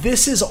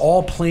this is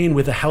all playing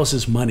with the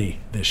house's money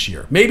this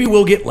year. Maybe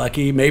we'll get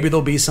lucky. Maybe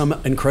there'll be some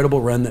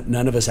incredible run that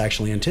none of us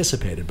actually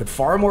anticipated. But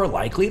far more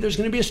likely, there's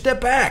going to be a step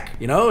back.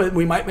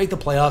 We might make the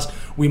playoffs.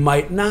 We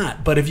might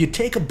not. But if you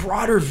take a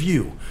broader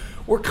view,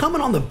 we're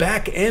coming on the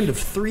back end of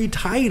 3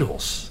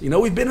 titles.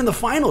 We've been in the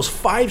finals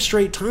 5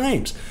 straight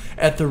times.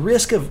 At the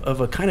risk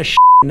of a kind of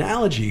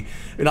analogy,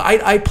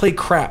 I play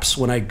craps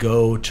when I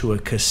go to a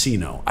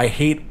casino. I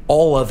hate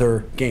all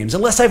other games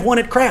unless I've won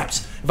at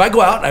craps. If I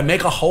go out and I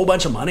make a whole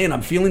bunch of money and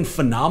I'm feeling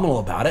phenomenal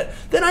about it,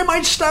 then I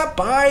might stop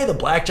by the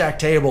blackjack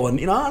table and,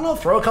 I don't know,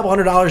 throw a couple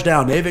 $100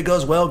 down. Maybe it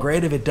goes well,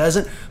 great. If it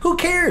doesn't, who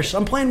cares?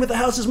 I'm playing with the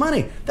house's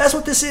money. That's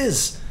what this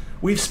is.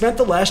 We've spent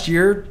the last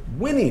year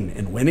winning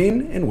and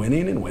winning and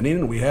winning and winning,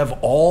 and we have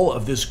all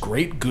of this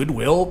great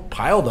goodwill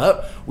piled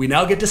up. We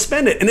now get to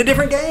spend it in a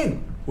different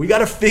game. We got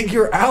to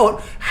figure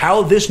out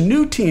how this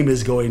new team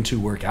is going to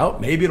work out.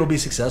 Maybe it'll be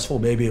successful,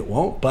 maybe it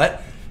won't,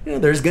 but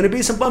there's going to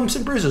be some bumps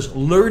and bruises.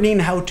 Learning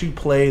how to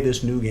play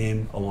this new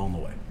game along the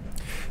way.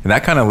 And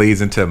that kind of leads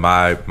into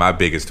my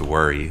biggest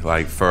worry.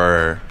 Like,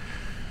 for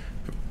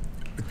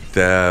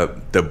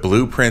the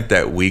blueprint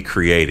that we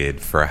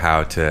created for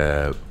how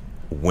to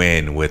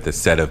win with a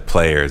set of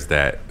players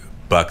that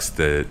bucks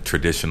the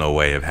traditional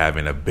way of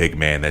having a big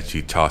man that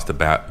you toss the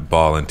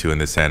ball into in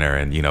the center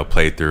and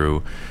play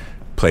through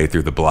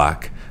the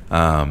block.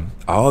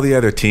 All the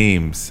other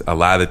teams, a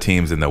lot of the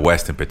teams in the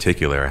West in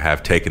particular,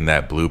 have taken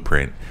that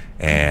blueprint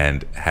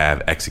and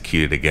have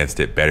executed against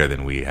it better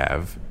than we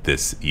have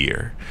this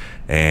year.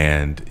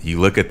 And you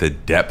look at the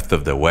depth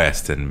of the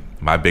West, and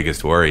my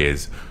biggest worry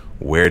is,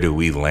 where do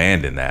we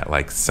land in that?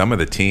 Like, some of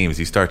the teams,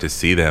 you start to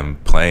see them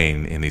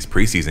playing in these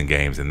preseason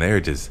games, and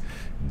they're just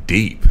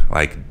deep.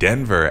 Like,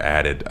 Denver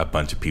added a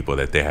bunch of people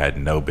that they had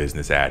no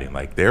business adding.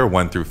 Like, their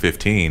 1 through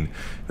 15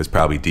 was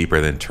probably deeper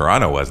than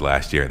Toronto was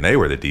last year, and they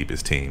were the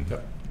deepest team.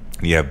 Yep.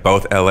 You have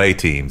both LA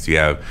teams. You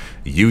have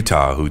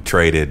Utah, who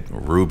traded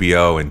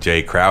Rubio and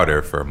Jay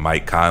Crowder for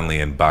Mike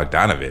Conley and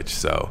Bogdanovich.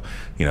 So,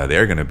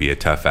 they're going to be a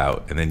tough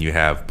out. And then you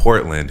have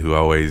Portland, who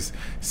always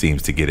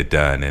seems to get it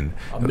done. And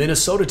a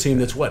Minnesota team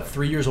that's,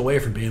 3 years away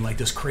from being like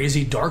this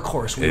crazy dark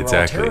horse we were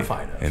all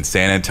terrified of. And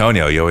San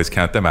Antonio, you always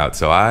count them out.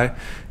 So I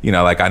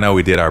know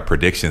we did our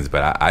predictions,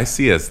 but I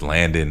see us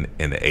landing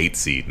in the 8th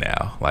seed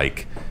now.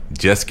 Like,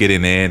 just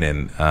getting in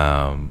and,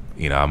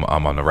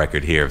 I'm on the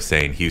record here of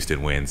saying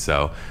Houston wins.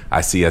 So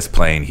I see us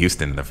playing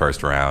Houston in the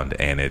first round,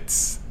 and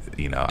it's,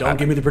 Don't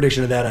give me the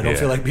prediction of that. I don't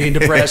feel like being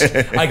depressed.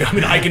 I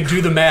mean, I can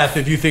do the math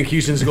if you think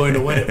Houston's going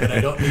to win it, but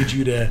I don't need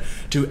you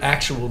to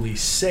actually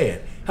say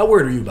it. How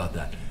worried are you about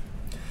that?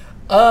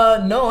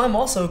 No, I'm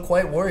also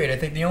quite worried. I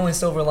think the only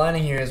silver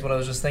lining here is what I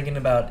was just thinking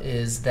about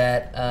is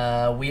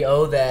that we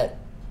owe that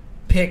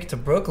pick to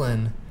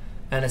Brooklyn,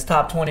 and it's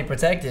top 20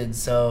 protected.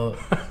 So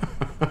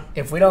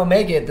if we don't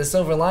make it, the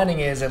silver lining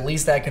is at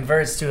least that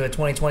converts to a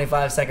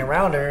 2025 second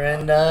rounder,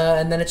 and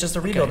then it's just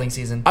a rebuilding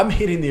season. I'm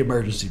hitting the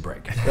emergency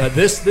brake.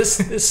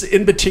 This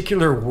in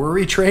particular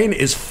worry train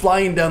is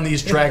flying down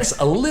these tracks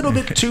a little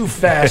bit too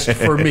fast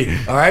for me.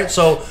 All right,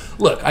 so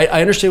look,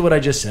 I understand what I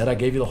just said. I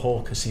gave you the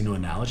whole casino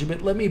analogy,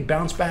 but let me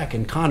bounce back.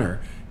 And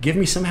Connor, give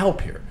me some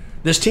help here.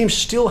 This team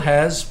still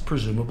has,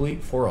 presumably,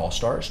 4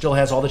 All-Stars, still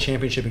has all the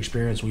championship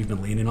experience we've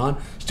been leaning on,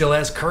 still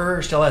has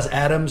Kerr, still has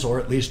Adams, or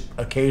at least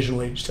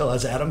occasionally still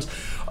has Adams.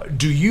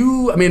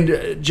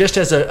 Just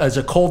as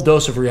a cold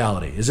dose of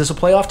reality, is this a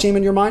playoff team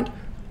in your mind?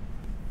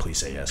 Please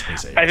say yes,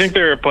 please say yes. I think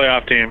they're a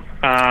playoff team.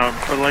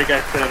 But like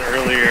I said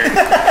earlier,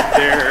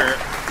 they're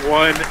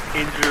one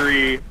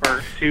injury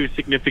or 2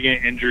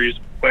 significant injuries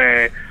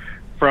away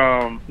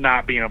from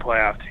not being a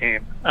playoff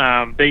team.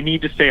 They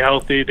need to stay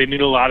healthy. They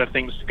need a lot of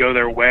things to go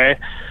their way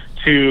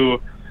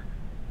to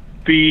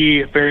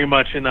be very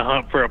much in the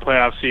hunt for a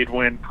playoff seed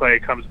when Clay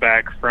comes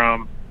back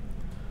from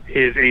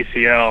his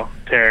ACL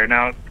tear.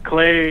 Now,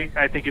 Clay,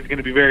 I think, is going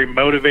to be very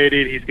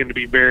motivated. He's going to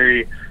be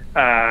very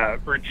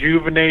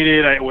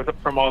rejuvenated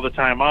from all the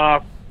time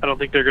off. I don't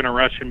think they're going to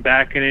rush him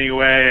back in any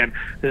way. And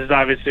this is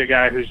obviously a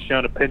guy who's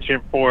shown a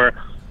penchant for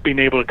being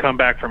able to come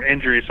back from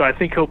injury. So I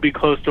think he'll be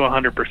close to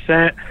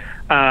 100%.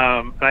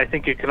 And I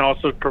think it can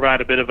also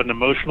provide a bit of an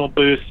emotional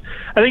boost.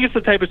 I think it's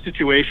the type of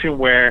situation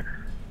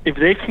where if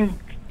they can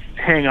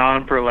hang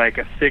on for like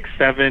a 6,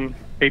 7,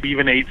 maybe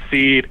even 8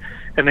 seed,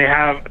 and they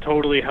have a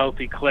totally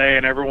healthy Clay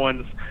and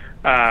everyone's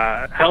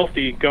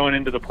healthy going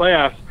into the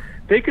playoffs,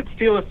 they could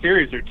steal a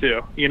series or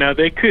 2.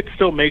 They could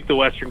still make the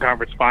Western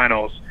Conference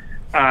Finals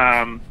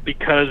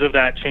because of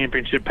that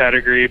championship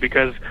pedigree,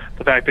 because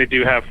the fact they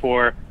do have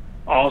 4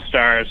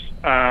 All-Stars.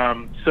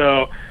 But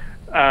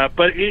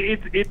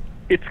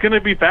it's going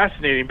to be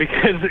fascinating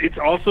because it's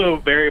also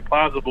very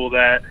plausible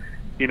that,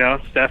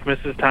 Steph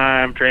misses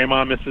time,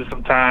 Draymond misses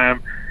some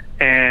time,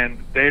 and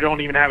they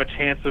don't even have a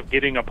chance of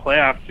getting a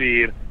playoff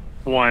seed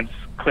once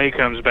Clay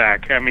comes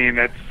back. I mean,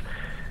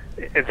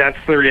 that's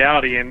the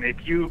reality. And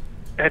if you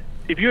had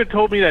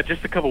told me that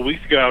just a couple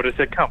weeks ago, I would have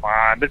said, come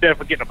on, they're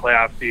definitely getting a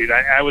playoff seed.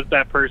 I was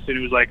that person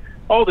who was like,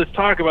 all this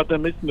talk about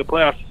them missing the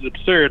playoffs is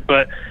absurd.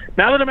 But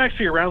now that I'm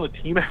actually around the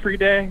team every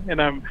day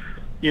and I'm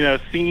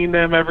seeing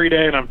them every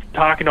day, and I'm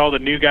talking to all the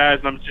new guys,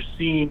 and I'm just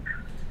seeing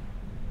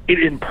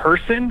it in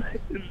person,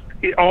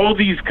 all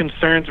these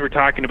concerns we're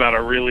talking about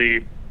are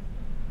really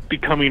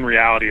becoming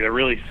reality. They're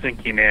really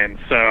sinking in.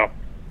 So,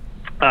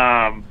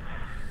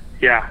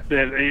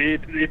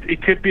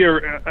 it could be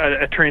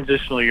a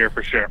transitional year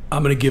for sure.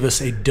 I'm going to give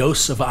us a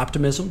dose of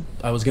optimism.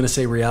 I was going to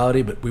say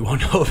reality, but we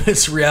won't know if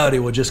it's reality.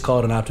 We'll just call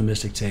it an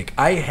optimistic take.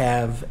 I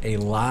have a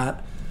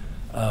lot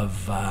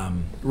of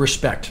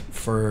respect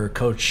for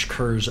Coach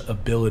Kerr's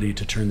ability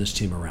to turn this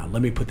team around.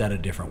 Let me put that a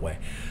different way.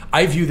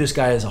 I view this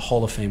guy as a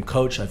Hall of Fame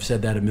coach. I've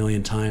said that a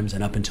million times,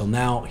 and up until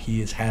now, he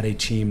has had a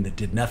team that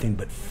did nothing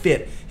but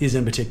fit his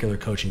in particular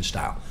coaching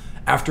style.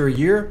 After a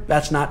year,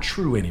 that's not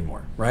true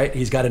anymore, right?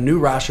 He's got a new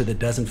roster that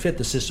doesn't fit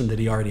the system that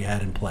he already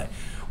had in play.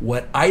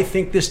 What I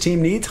think this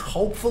team needs,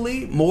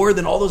 hopefully, more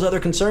than all those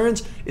other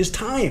concerns, is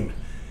time.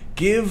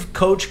 Give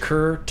Coach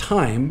Kerr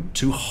time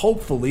to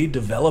hopefully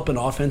develop an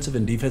offensive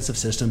and defensive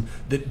system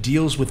that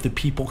deals with the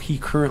people he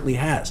currently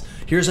has.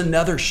 Here's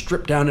another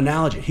stripped-down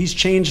analogy. He's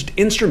changed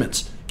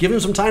instruments. Give him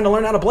some time to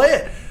learn how to play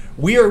it.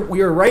 We are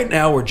right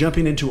now, we're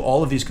jumping into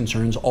all of these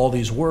concerns, all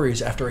these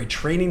worries after a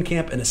training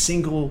camp and a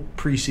single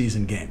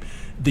preseason game.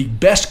 The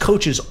best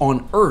coaches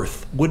on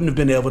earth wouldn't have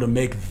been able to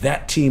make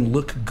that team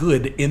look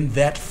good in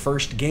that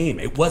first game.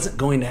 It wasn't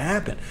going to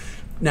happen.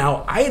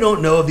 Now, I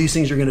don't know if these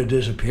things are going to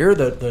disappear.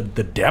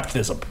 The depth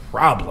is a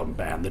problem,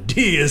 man. The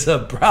D is a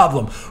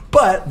problem.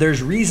 But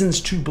there's reasons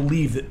to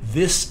believe that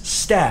this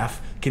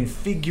staff can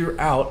figure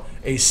out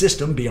a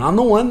system beyond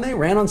the one they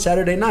ran on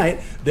Saturday night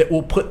that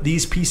will put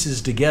these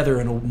pieces together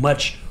in a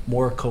much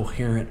more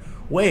coherent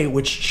way,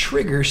 which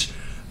triggers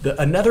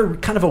another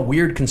kind of a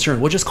weird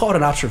concern. We'll just call it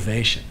an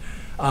observation.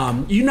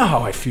 You know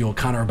how I feel,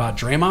 Connor, about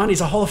Draymond.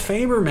 He's a Hall of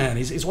Famer, man.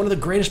 He's one of the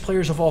greatest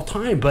players of all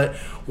time. But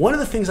one of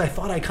the things I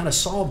thought I kind of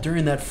saw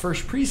during that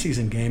first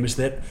preseason game is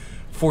that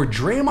for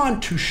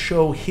Draymond to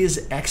show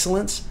his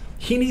excellence,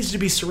 he needs to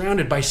be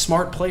surrounded by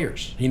smart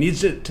players. He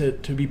needs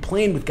to be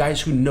playing with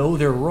guys who know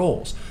their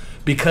roles.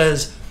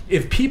 Because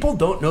if people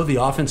don't know the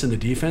offense and the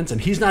defense,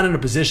 and he's not in a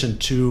position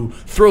to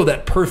throw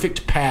that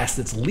perfect pass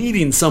that's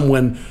leading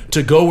someone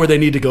to go where they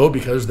need to go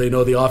because they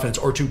know the offense,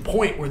 or to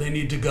point where they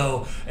need to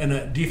go and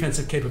a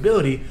defensive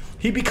capability,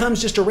 he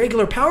becomes just a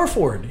regular power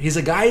forward. He's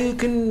a guy who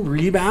can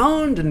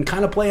rebound and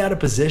kind of play out of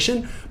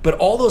position, but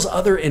all those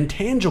other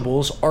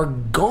intangibles are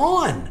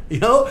gone,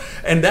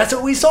 And that's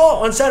what we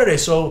saw on Saturday.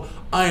 So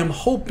I am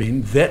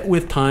hoping that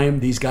with time,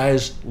 these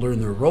guys learn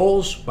their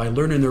roles. By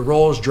learning their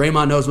roles,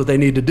 Draymond knows what they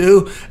need to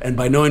do. And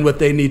by knowing what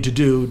they need to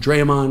do,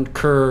 Draymond,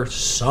 Kerr,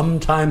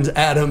 sometimes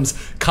Adams,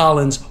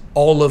 Collins,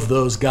 all of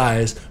those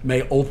guys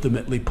may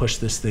ultimately push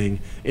this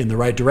thing in the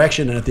right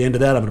direction. And at the end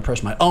of that, I'm going to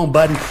press my own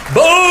button.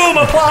 Boom!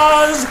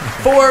 Applause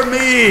for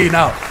me.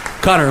 Now,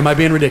 Connor, am I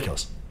being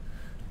ridiculous?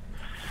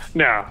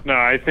 No.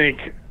 I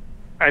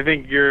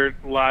think your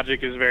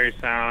logic is very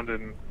sound,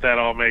 and that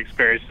all makes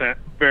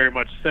very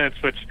much sense,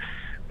 which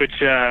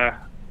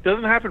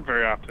doesn't happen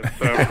very often.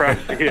 So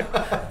props to you.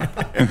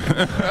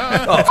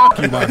 Fuck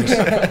you, Marcus.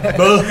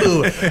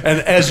 Boo.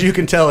 And as you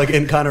can tell,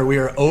 again, Connor, we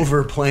are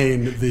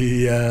overplaying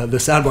the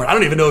soundboard. I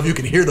don't even know if you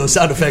can hear those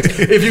sound effects.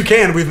 If you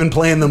can, we've been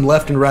playing them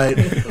left and right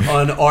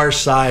on our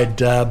side.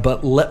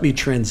 But let me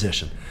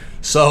transition.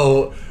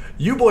 So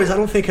you boys, I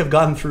don't think, have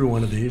gotten through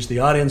one of these. The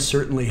audience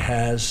certainly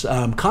has.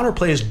 Connor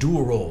plays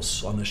dual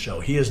roles on the show.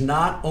 He is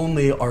not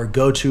only our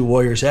go-to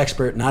Warriors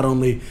expert, not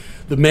only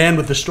the man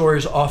with the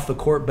stories off the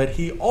court, but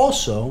he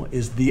also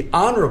is the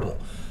honorable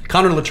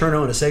Connor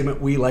Letourneau in a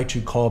segment we like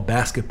to call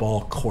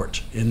Basketball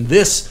Court. In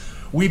this,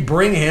 we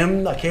bring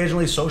him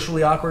occasionally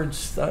socially awkward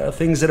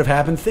things that have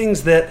happened,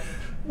 things that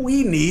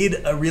we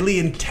need a really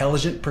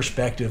intelligent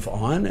perspective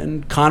on,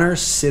 and Connor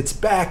sits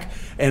back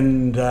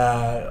and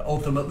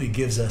ultimately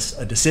gives us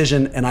a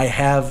decision, and I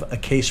have a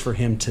case for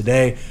him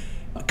today.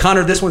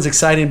 Connor, this one's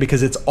exciting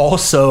because it's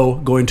also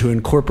going to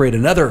incorporate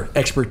another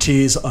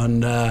expertise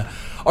on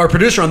our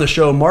producer on the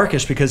show,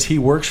 Marcus, because he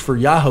works for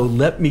Yahoo.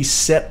 Let me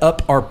set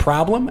up our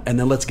problem, and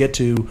then let's get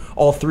to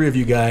all three of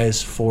you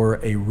guys for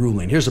a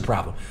ruling. Here's the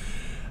problem.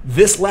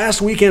 This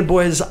last weekend,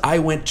 boys, I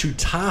went to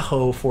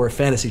Tahoe for a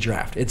fantasy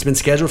draft. It's been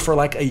scheduled for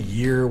like a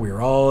year. We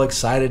were all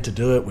excited to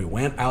do it. We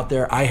went out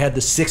there. I had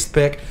the 6th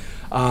pick.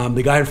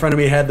 The guy in front of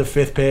me had the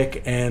 5th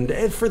pick. And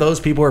for those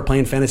people who are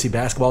playing fantasy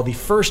basketball, the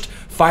first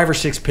 5 or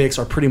 6 picks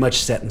are pretty much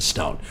set in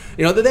stone.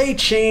 They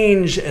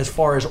change as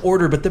far as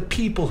order, but the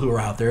people who are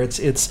out there, it's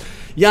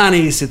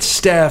Giannis, it's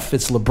Steph,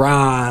 it's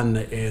LeBron,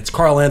 it's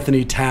Karl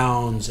Anthony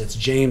Towns, it's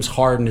James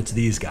Harden, it's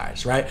these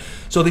guys, right?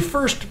 So the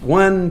first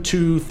 1,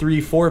 2,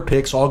 3, 4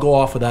 picks all go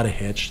off without a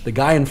hitch. The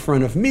guy in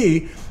front of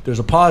me, there's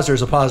a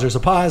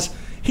pause.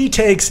 He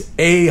takes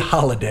a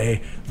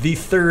Holiday, the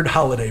third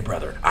Holiday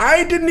brother.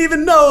 I didn't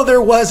even know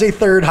there was a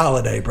third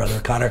Holiday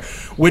brother, Connor,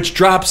 which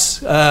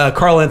drops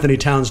Karl Anthony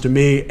Towns to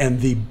me, and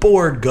the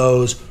board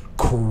goes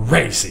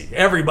crazy.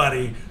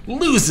 Everybody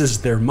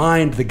loses their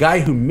mind. The guy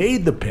who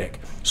made the pick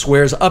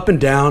swears up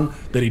and down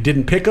that he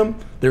didn't pick him.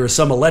 There was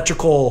some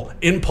electrical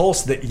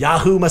impulse that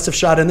Yahoo must have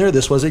shot in there.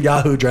 This was a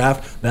Yahoo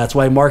draft. That's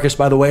why Marcus,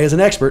 by the way, is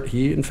an expert.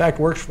 He, in fact,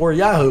 works for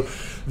Yahoo.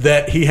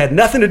 That he had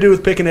nothing to do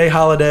with picking a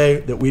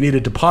Holiday, that we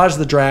needed to pause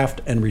the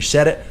draft and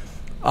reset it.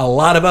 A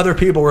lot of other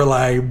people were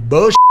like,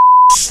 bullshit.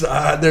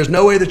 There's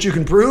no way that you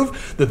can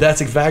prove that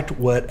that's in fact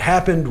what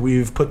happened.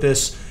 We've put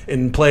this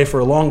in play for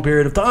a long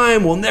period of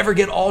time. We'll never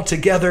get all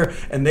together.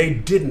 And they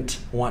didn't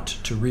want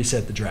to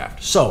reset the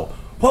draft. So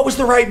what was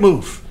the right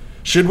move?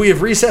 Should we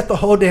have reset the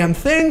whole damn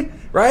thing,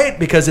 right?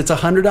 Because it's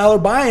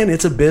 $100 buy-in.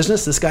 It's a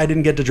business. This guy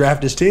didn't get to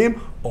draft his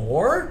team.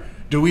 Or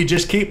do we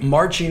just keep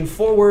marching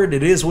forward?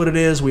 It is what it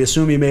is. We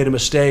assume he made a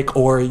mistake,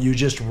 or you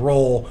just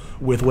roll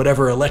with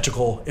whatever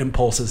electrical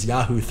impulses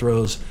Yahoo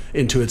throws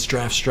into its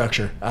draft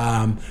structure.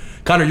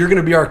 Connor, you're going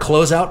to be our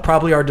closeout,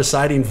 probably our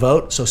deciding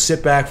vote, so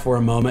sit back for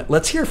a moment.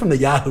 Let's hear from the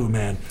Yahoo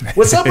man.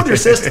 What's up with your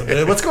system,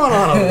 dude? What's going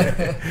on over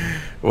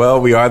there? Well,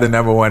 we are the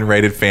 #1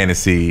 rated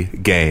fantasy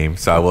game,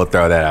 so I will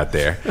throw that out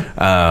there.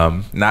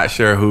 Not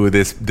sure who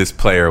this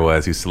player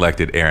was who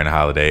selected Aaron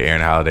Holiday.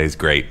 Aaron Holiday's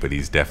great, but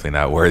he's definitely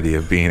not worthy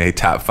of being a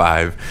top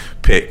 5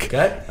 pick.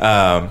 Okay.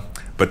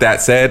 But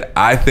that said,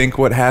 I think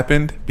what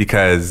happened,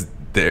 because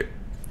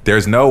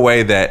there's no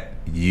way that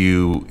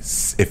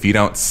if you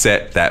don't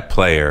set that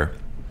player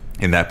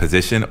in that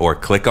position or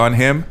click on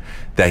him,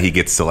 that he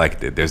gets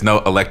selected. There's no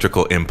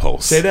electrical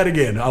impulse. Say that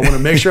again. I want to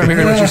make sure I'm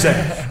hearing what you say.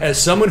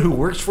 As someone who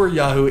works for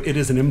Yahoo, it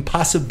is an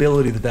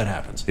impossibility that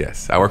happens.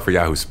 Yes, I work for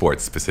Yahoo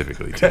Sports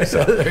specifically too. Okay,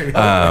 so, there you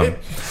go.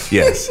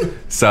 Yes,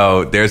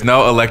 so there's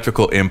no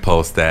electrical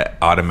impulse that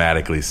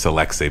automatically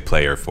selects a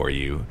player for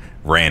you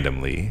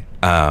randomly.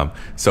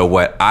 So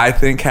what I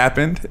think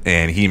happened,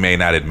 and he may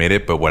not admit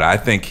it, but what I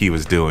think he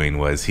was doing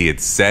was he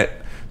had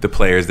set the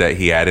players that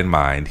he had in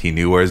mind. He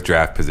knew where his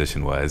draft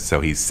position was,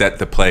 so he set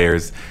the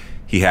players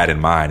he had in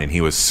mind, and he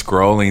was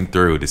scrolling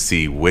through to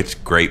see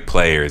which great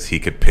players he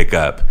could pick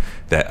up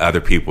that other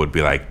people would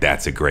be like,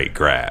 that's a great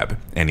grab.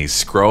 And he's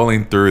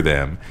scrolling through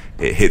them.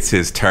 It hits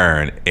his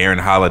turn. Aaron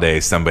Holiday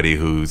is somebody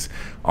who's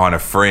on a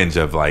fringe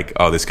of like,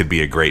 oh, this could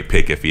be a great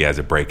pick if he has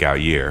a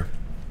breakout year.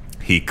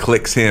 He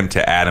clicks him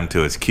to add him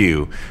to his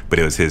queue, but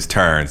it was his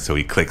turn, so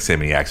he clicks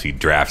him and he actually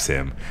drafts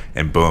him.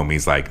 And boom,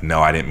 he's like,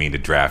 no, I didn't mean to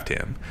draft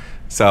him.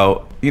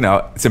 So,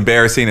 it's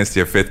embarrassing. It's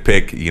your 5th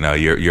pick.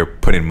 You're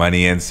putting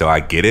money in, so I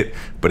get it.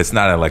 But it's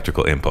not an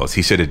electrical impulse.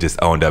 He should have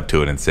just owned up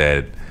to it and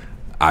said,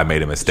 I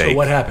made a mistake. So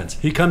what happens?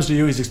 He comes to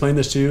you. He's explained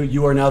this to you.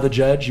 You are now the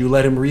judge. You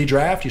let him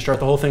redraft. You start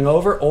the whole thing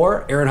over.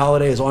 Or Aaron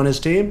Holiday is on his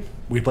team.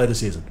 We play the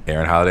season.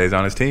 Aaron Holiday's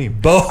on his team.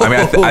 Boom. I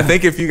mean, I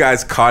think if you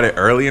guys caught it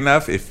early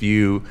enough, if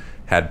you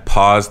had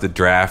paused the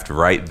draft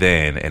right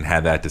then and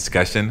had that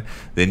discussion,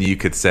 then you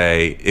could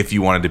say, if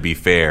you wanted to be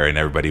fair and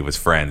everybody was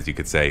friends, you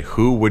could say,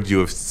 who would you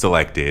have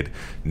selected?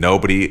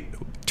 Nobody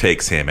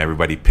takes him.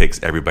 Everybody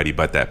picks everybody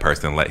but that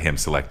person and let him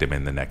select him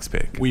in the next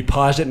pick. We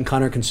paused it, and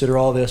Connor, consider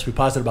all this. We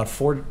paused it about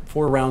four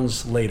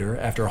rounds later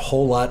after a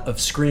whole lot of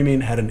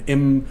screaming, had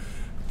an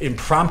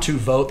impromptu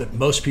vote that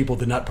most people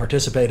did not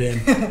participate in.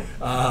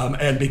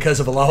 And because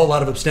of a whole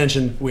lot of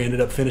abstention, we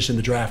ended up finishing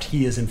the draft.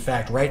 He is, in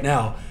fact, right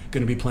now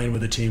going to be playing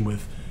with a team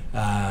with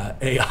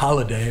a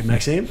Holiday.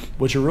 Maxime,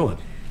 what's your ruling?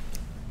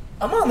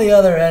 I'm on the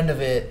other end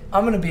of it.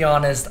 I'm going to be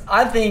honest.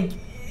 I think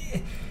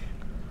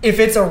if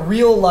it's a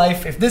real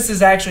life, if this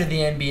is actually the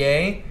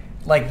NBA,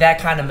 like that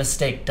kind of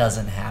mistake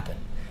doesn't happen.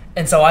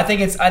 And so I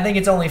think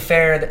it's only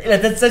fair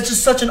that's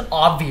just such an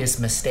obvious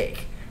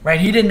mistake, right?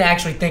 He didn't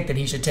actually think that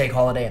he should take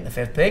Holiday in the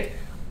 5th pick.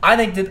 I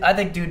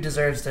think dude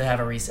deserves to have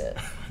a reset.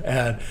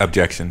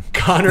 Objection.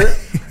 Connor,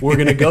 we're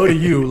going to go to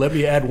you. Let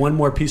me add one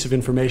more piece of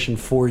information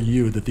for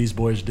you that these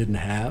boys didn't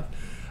have.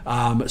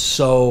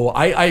 So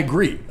I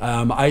agree.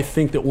 I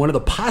think that one of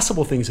the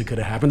possible things that could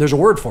have happened, there's a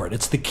word for it.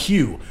 It's the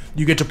queue.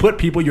 You get to put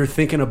people you're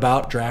thinking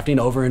about drafting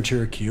over into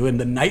your queue.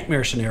 And the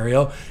nightmare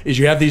scenario is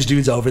you have these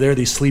dudes over there,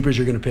 these sleepers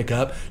you're going to pick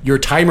up. Your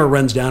timer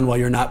runs down while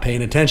you're not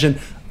paying attention,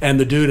 and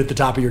the dude at the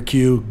top of your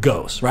queue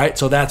goes, right?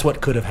 So that's what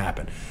could have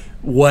happened.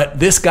 What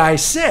this guy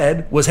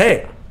said was,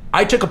 hey,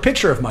 I took a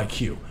picture of my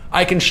queue.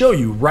 I can show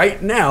you right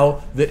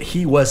now that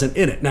he wasn't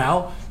in it.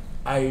 Now,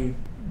 I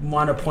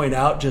want to point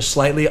out just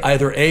slightly,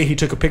 either A, he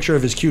took a picture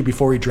of his queue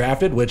before he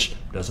drafted, which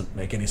doesn't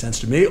make any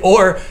sense to me,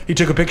 or he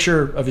took a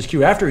picture of his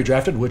queue after he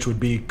drafted, which would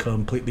be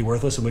completely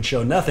worthless and would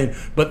show nothing.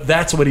 But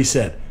that's what he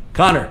said.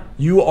 Connor,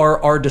 you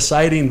are our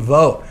deciding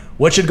vote.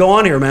 What should go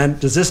on here, man?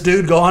 Does this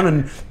dude go on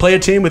and play a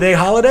team with A.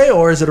 Holiday,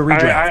 or is it a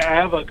redraft?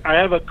 I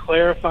have a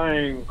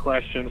clarifying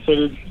question. So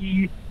did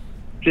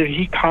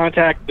he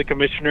contact the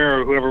commissioner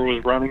or whoever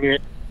was running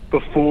it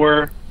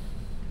before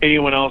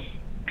anyone else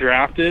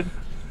drafted?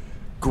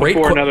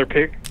 Before another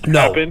pick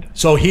happened?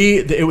 So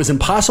it was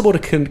impossible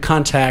to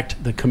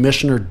contact the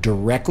commissioner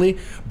directly,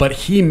 but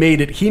he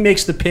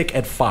makes the pick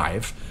at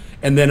 5.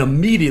 And then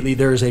immediately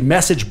there's a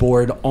message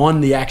board on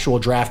the actual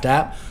draft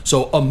app.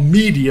 So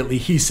immediately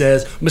he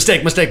says,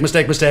 mistake, mistake,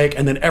 mistake, mistake.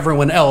 And then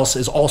everyone else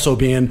is also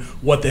being,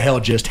 what the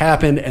hell just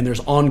happened? And there's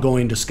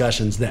ongoing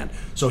discussions then.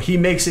 So he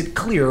makes it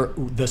clear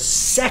the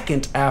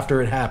second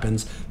after it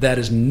happens, that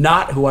is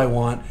not who I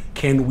want.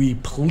 Can we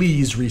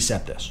please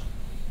reset this?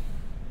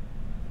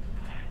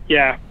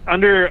 Yeah,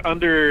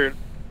 under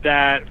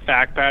that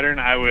fact pattern,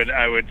 I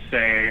would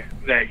say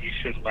that you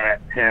should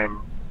let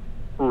him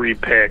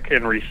repick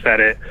and reset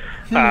it.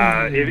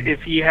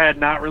 If he had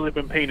not really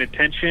been paying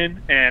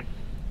attention and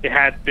it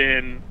had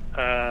been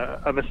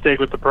a mistake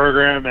with the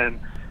program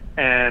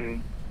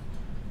and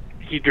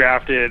he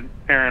drafted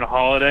Aaron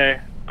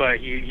Holiday, but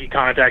he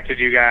contacted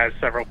you guys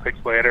several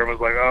picks later and was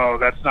like, oh,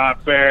 that's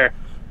not fair,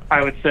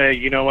 I would say,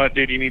 you know what,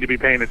 dude, you need to be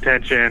paying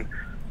attention.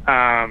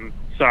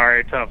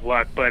 Sorry, tough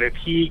luck. But if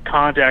he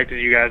contacted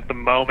you guys the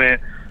moment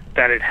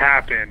that it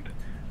happened,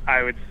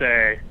 I would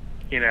say,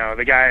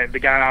 the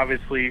guy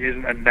obviously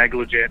isn't a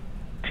negligent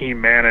team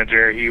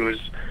manager. He was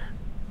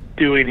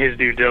doing his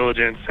due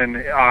diligence, and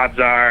odds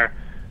are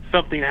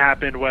something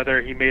happened, whether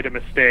he made a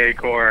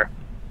mistake or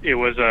it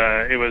was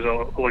a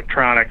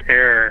electronic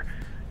error.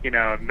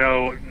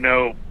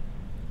 No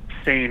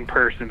sane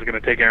person's going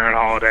to take Aaron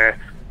Holiday,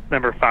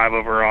 number 5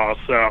 overall.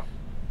 So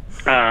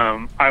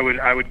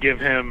I would give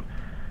him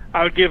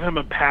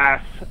a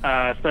pass,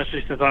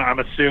 especially since I'm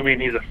assuming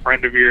he's a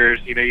friend of yours.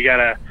 You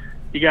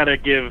gotta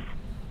give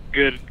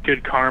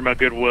good karma,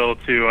 goodwill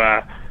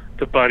to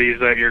buddies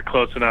that you're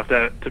close enough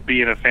to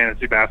be in a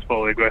fantasy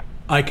basketball league with.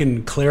 I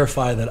can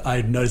clarify that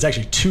I know it's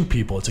actually 2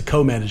 people. It's a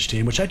co-managed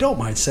team, which I don't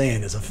mind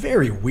saying is a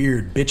very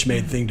weird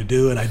bitch-made thing to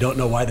do, and I don't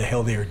know why the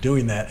hell they are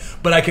doing that.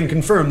 But I can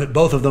confirm that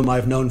both of them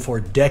I've known for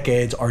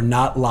decades are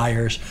not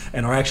liars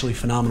and are actually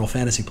phenomenal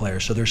fantasy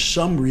players. So there's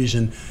some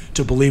reason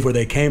to believe where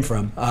they came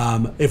from.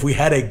 If we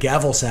had a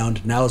gavel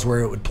sound, now is where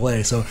it would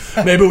play. So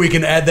maybe we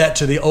can add that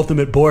to the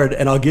ultimate board,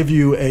 and I'll give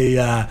you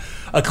a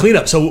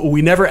cleanup. So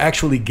we never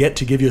actually get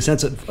to give you a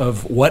sense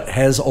of what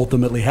has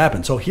ultimately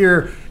happened. So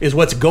here is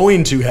what's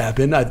going to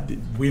happen.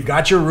 We've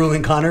got your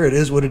ruling, Connor. It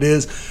is what it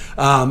is.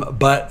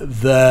 But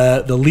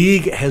the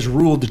league has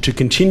ruled to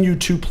continue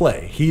to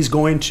play. He's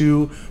going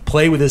to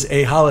play with his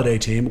A. Holiday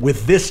team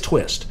with this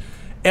twist.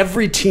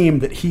 Every team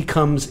that he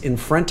comes in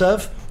front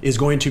of is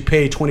going to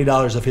pay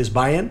 $20 of his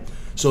buy-in.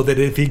 so that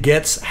if he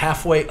gets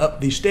halfway up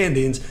the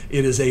standings,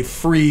 it is a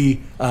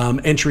free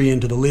entry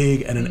into the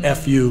league and an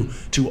FU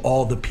to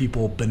all the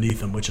people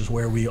beneath him, which is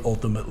where we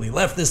ultimately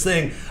left this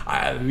thing.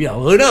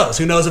 Who knows?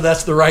 Who knows if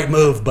that's the right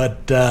move?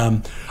 But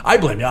I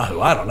blame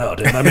Yahoo. I don't know,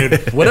 dude. I mean,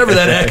 whatever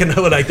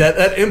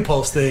that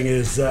impulse thing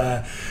is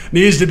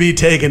needs to be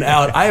taken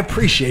out. I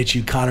appreciate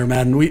you, Connor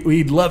Madden.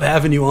 We love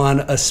having you on,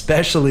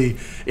 especially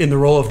in the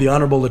role of the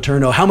Honorable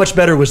Letourneau. How much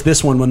better was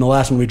this one than the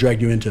last one we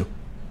dragged you into?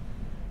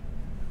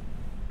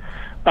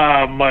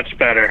 Much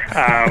better.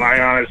 I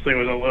honestly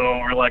was a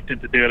little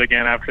reluctant to do it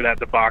again after that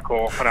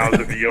debacle when I was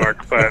in New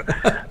York, but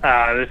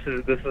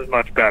this is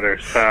much better.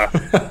 So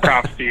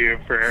props to you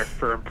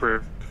for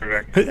improving.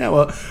 Yeah,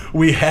 well,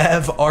 we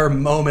have our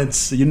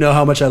moments. You know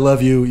how much I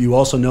love you. You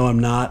also know I'm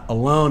not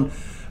alone.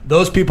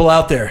 Those people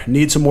out there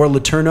need some more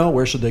Letourneau.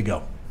 Where should they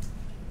go?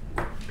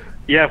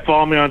 Yeah,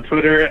 follow me on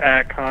Twitter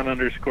at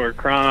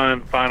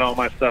 @con_cron. Find all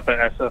my stuff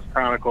at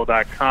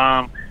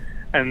sschronicle.com.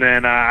 And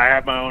then I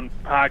have my own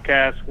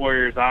podcast,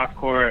 Warriors Off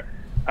Court.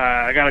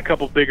 I got a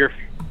couple bigger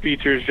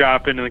features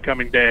dropping in the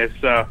coming days,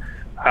 so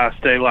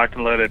stay locked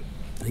and loaded.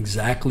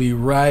 Exactly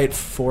right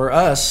for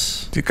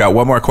us. Got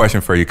one more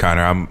question for you,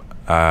 Connor. I'm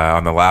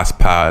on the last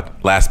pod,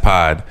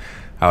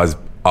 I was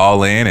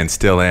all in and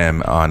still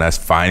am on us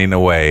finding a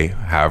way,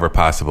 however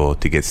possible,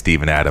 to get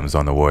Steven Adams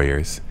on the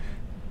Warriors.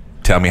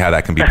 Tell me how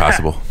that can be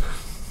possible.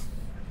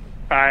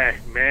 The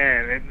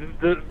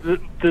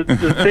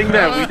thing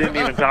that we didn't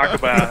even talk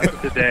about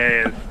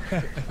today is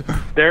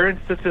they're in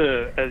such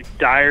a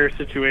dire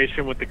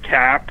situation with the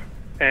cap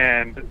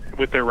and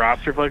with their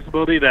roster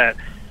flexibility that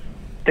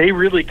they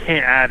really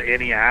can't add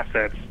any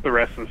assets the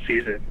rest of the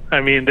season.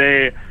 I mean,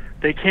 they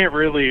can't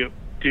really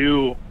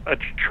do a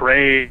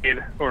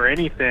trade or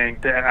anything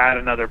to add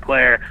another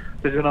player.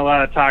 There's been a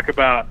lot of talk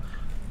about,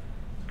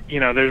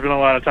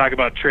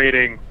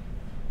 trading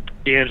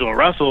D'Angelo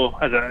Russell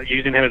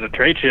using him as a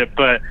trade chip,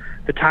 but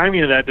the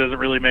timing of that doesn't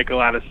really make a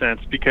lot of sense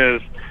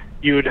because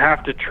you would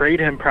have to trade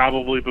him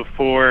probably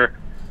before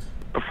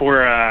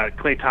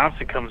Klay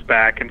Thompson comes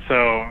back, and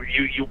so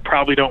you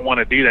probably don't want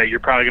to do that.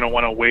 You're probably going to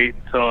want to wait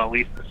until at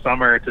least the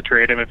summer to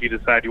trade him if you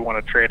decide you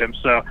want to trade him.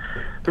 So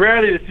the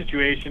reality of the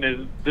situation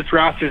is this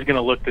roster is going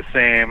to look the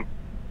same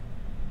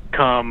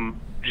come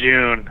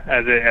June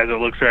as it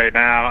looks right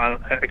now,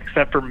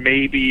 except for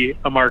maybe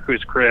a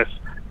Marquise Chris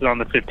on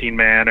the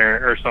 15-man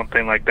or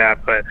something like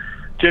that, but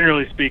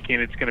generally speaking,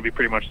 it's going to be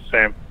pretty much the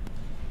same.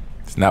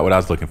 It's not what I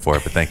was looking for,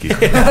 but thank you. Way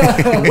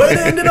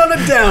to end it on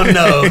a down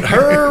note.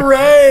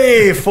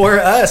 Hooray for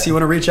us. You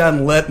want to reach out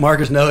and let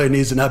Marcus know it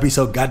needs to not be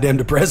so goddamn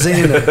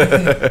depressing,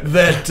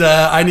 that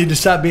I need to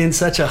stop being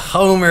such a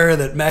homer,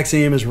 that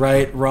Maxime is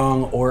right,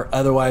 wrong, or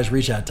otherwise,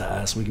 reach out to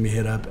us. We can be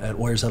hit up at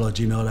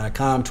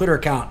warriorshuddle@gmail.com. Twitter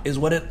account is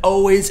what it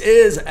always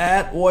is,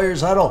 at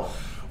Warriors Huddle.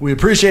 We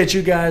appreciate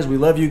you guys. We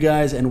love you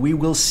guys. And we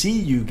will see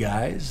you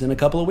guys in a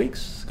couple of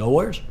weeks. Go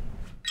Warriors.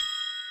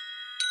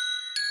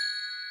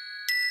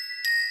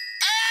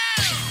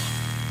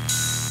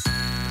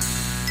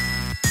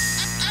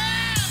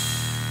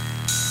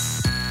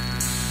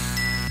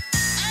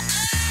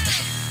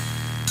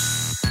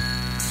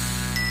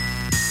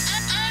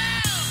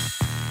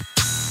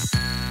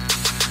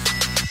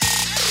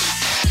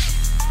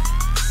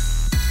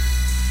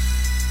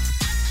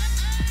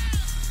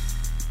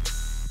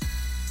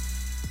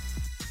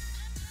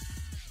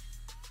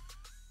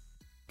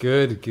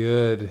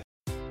 Good.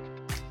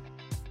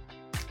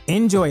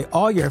 Enjoy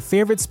all your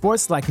favorite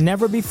sports like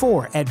never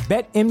before at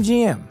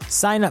BetMGM.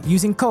 Sign up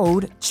using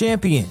code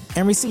CHAMPION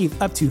and receive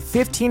up to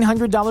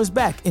 $1,500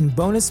 back in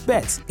bonus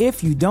bets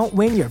if you don't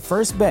win your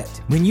first bet.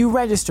 When you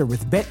register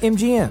with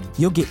BetMGM,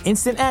 you'll get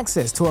instant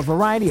access to a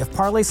variety of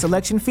parlay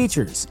selection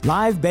features,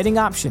 live betting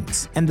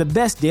options, and the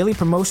best daily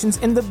promotions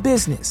in the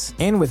business.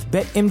 And with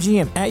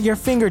BetMGM at your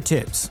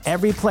fingertips,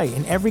 every play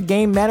and every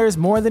game matters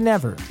more than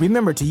ever.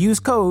 Remember to use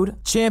code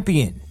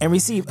CHAMPION and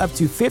receive up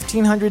to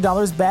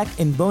 $1,500 back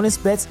in bonus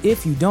bets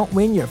if you don't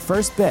win your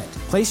first bet.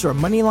 Place your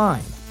money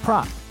line,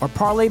 prop, or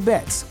parlay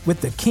bets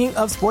with the king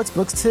of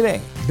sportsbooks today.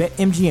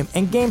 BetMGM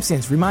and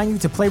GameSense remind you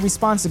to play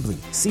responsibly.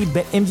 See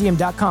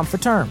BetMGM.com for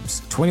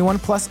terms. 21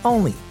 plus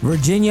only.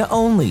 Virginia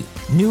only.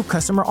 New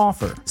customer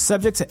offer.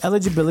 Subject to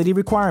eligibility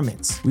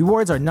requirements.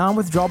 Rewards are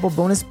non-withdrawable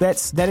bonus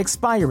bets that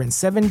expire in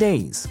 7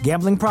 days.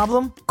 Gambling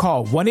problem?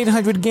 Call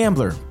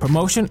 1-800-GAMBLER.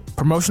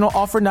 Promotional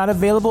offer not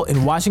available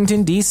in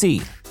Washington,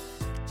 D.C.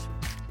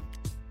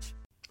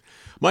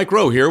 Mike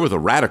Rowe here with a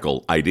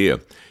radical idea.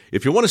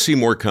 If you want to see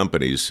more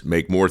companies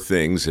make more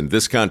things in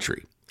this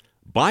country,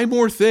 buy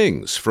more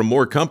things from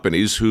more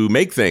companies who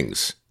make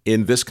things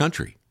in this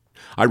country.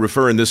 I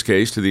refer in this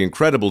case to the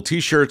incredible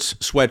t-shirts,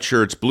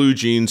 sweatshirts, blue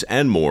jeans,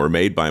 and more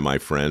made by my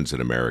friends at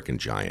American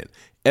Giant.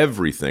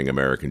 Everything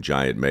American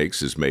Giant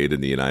makes is made in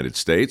the United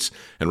States.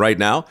 And right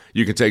now,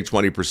 you can take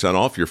 20%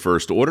 off your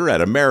first order at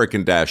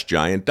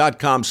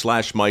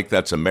american-giant.com/Mike.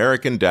 That's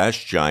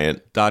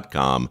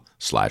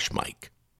american-giant.com/Mike.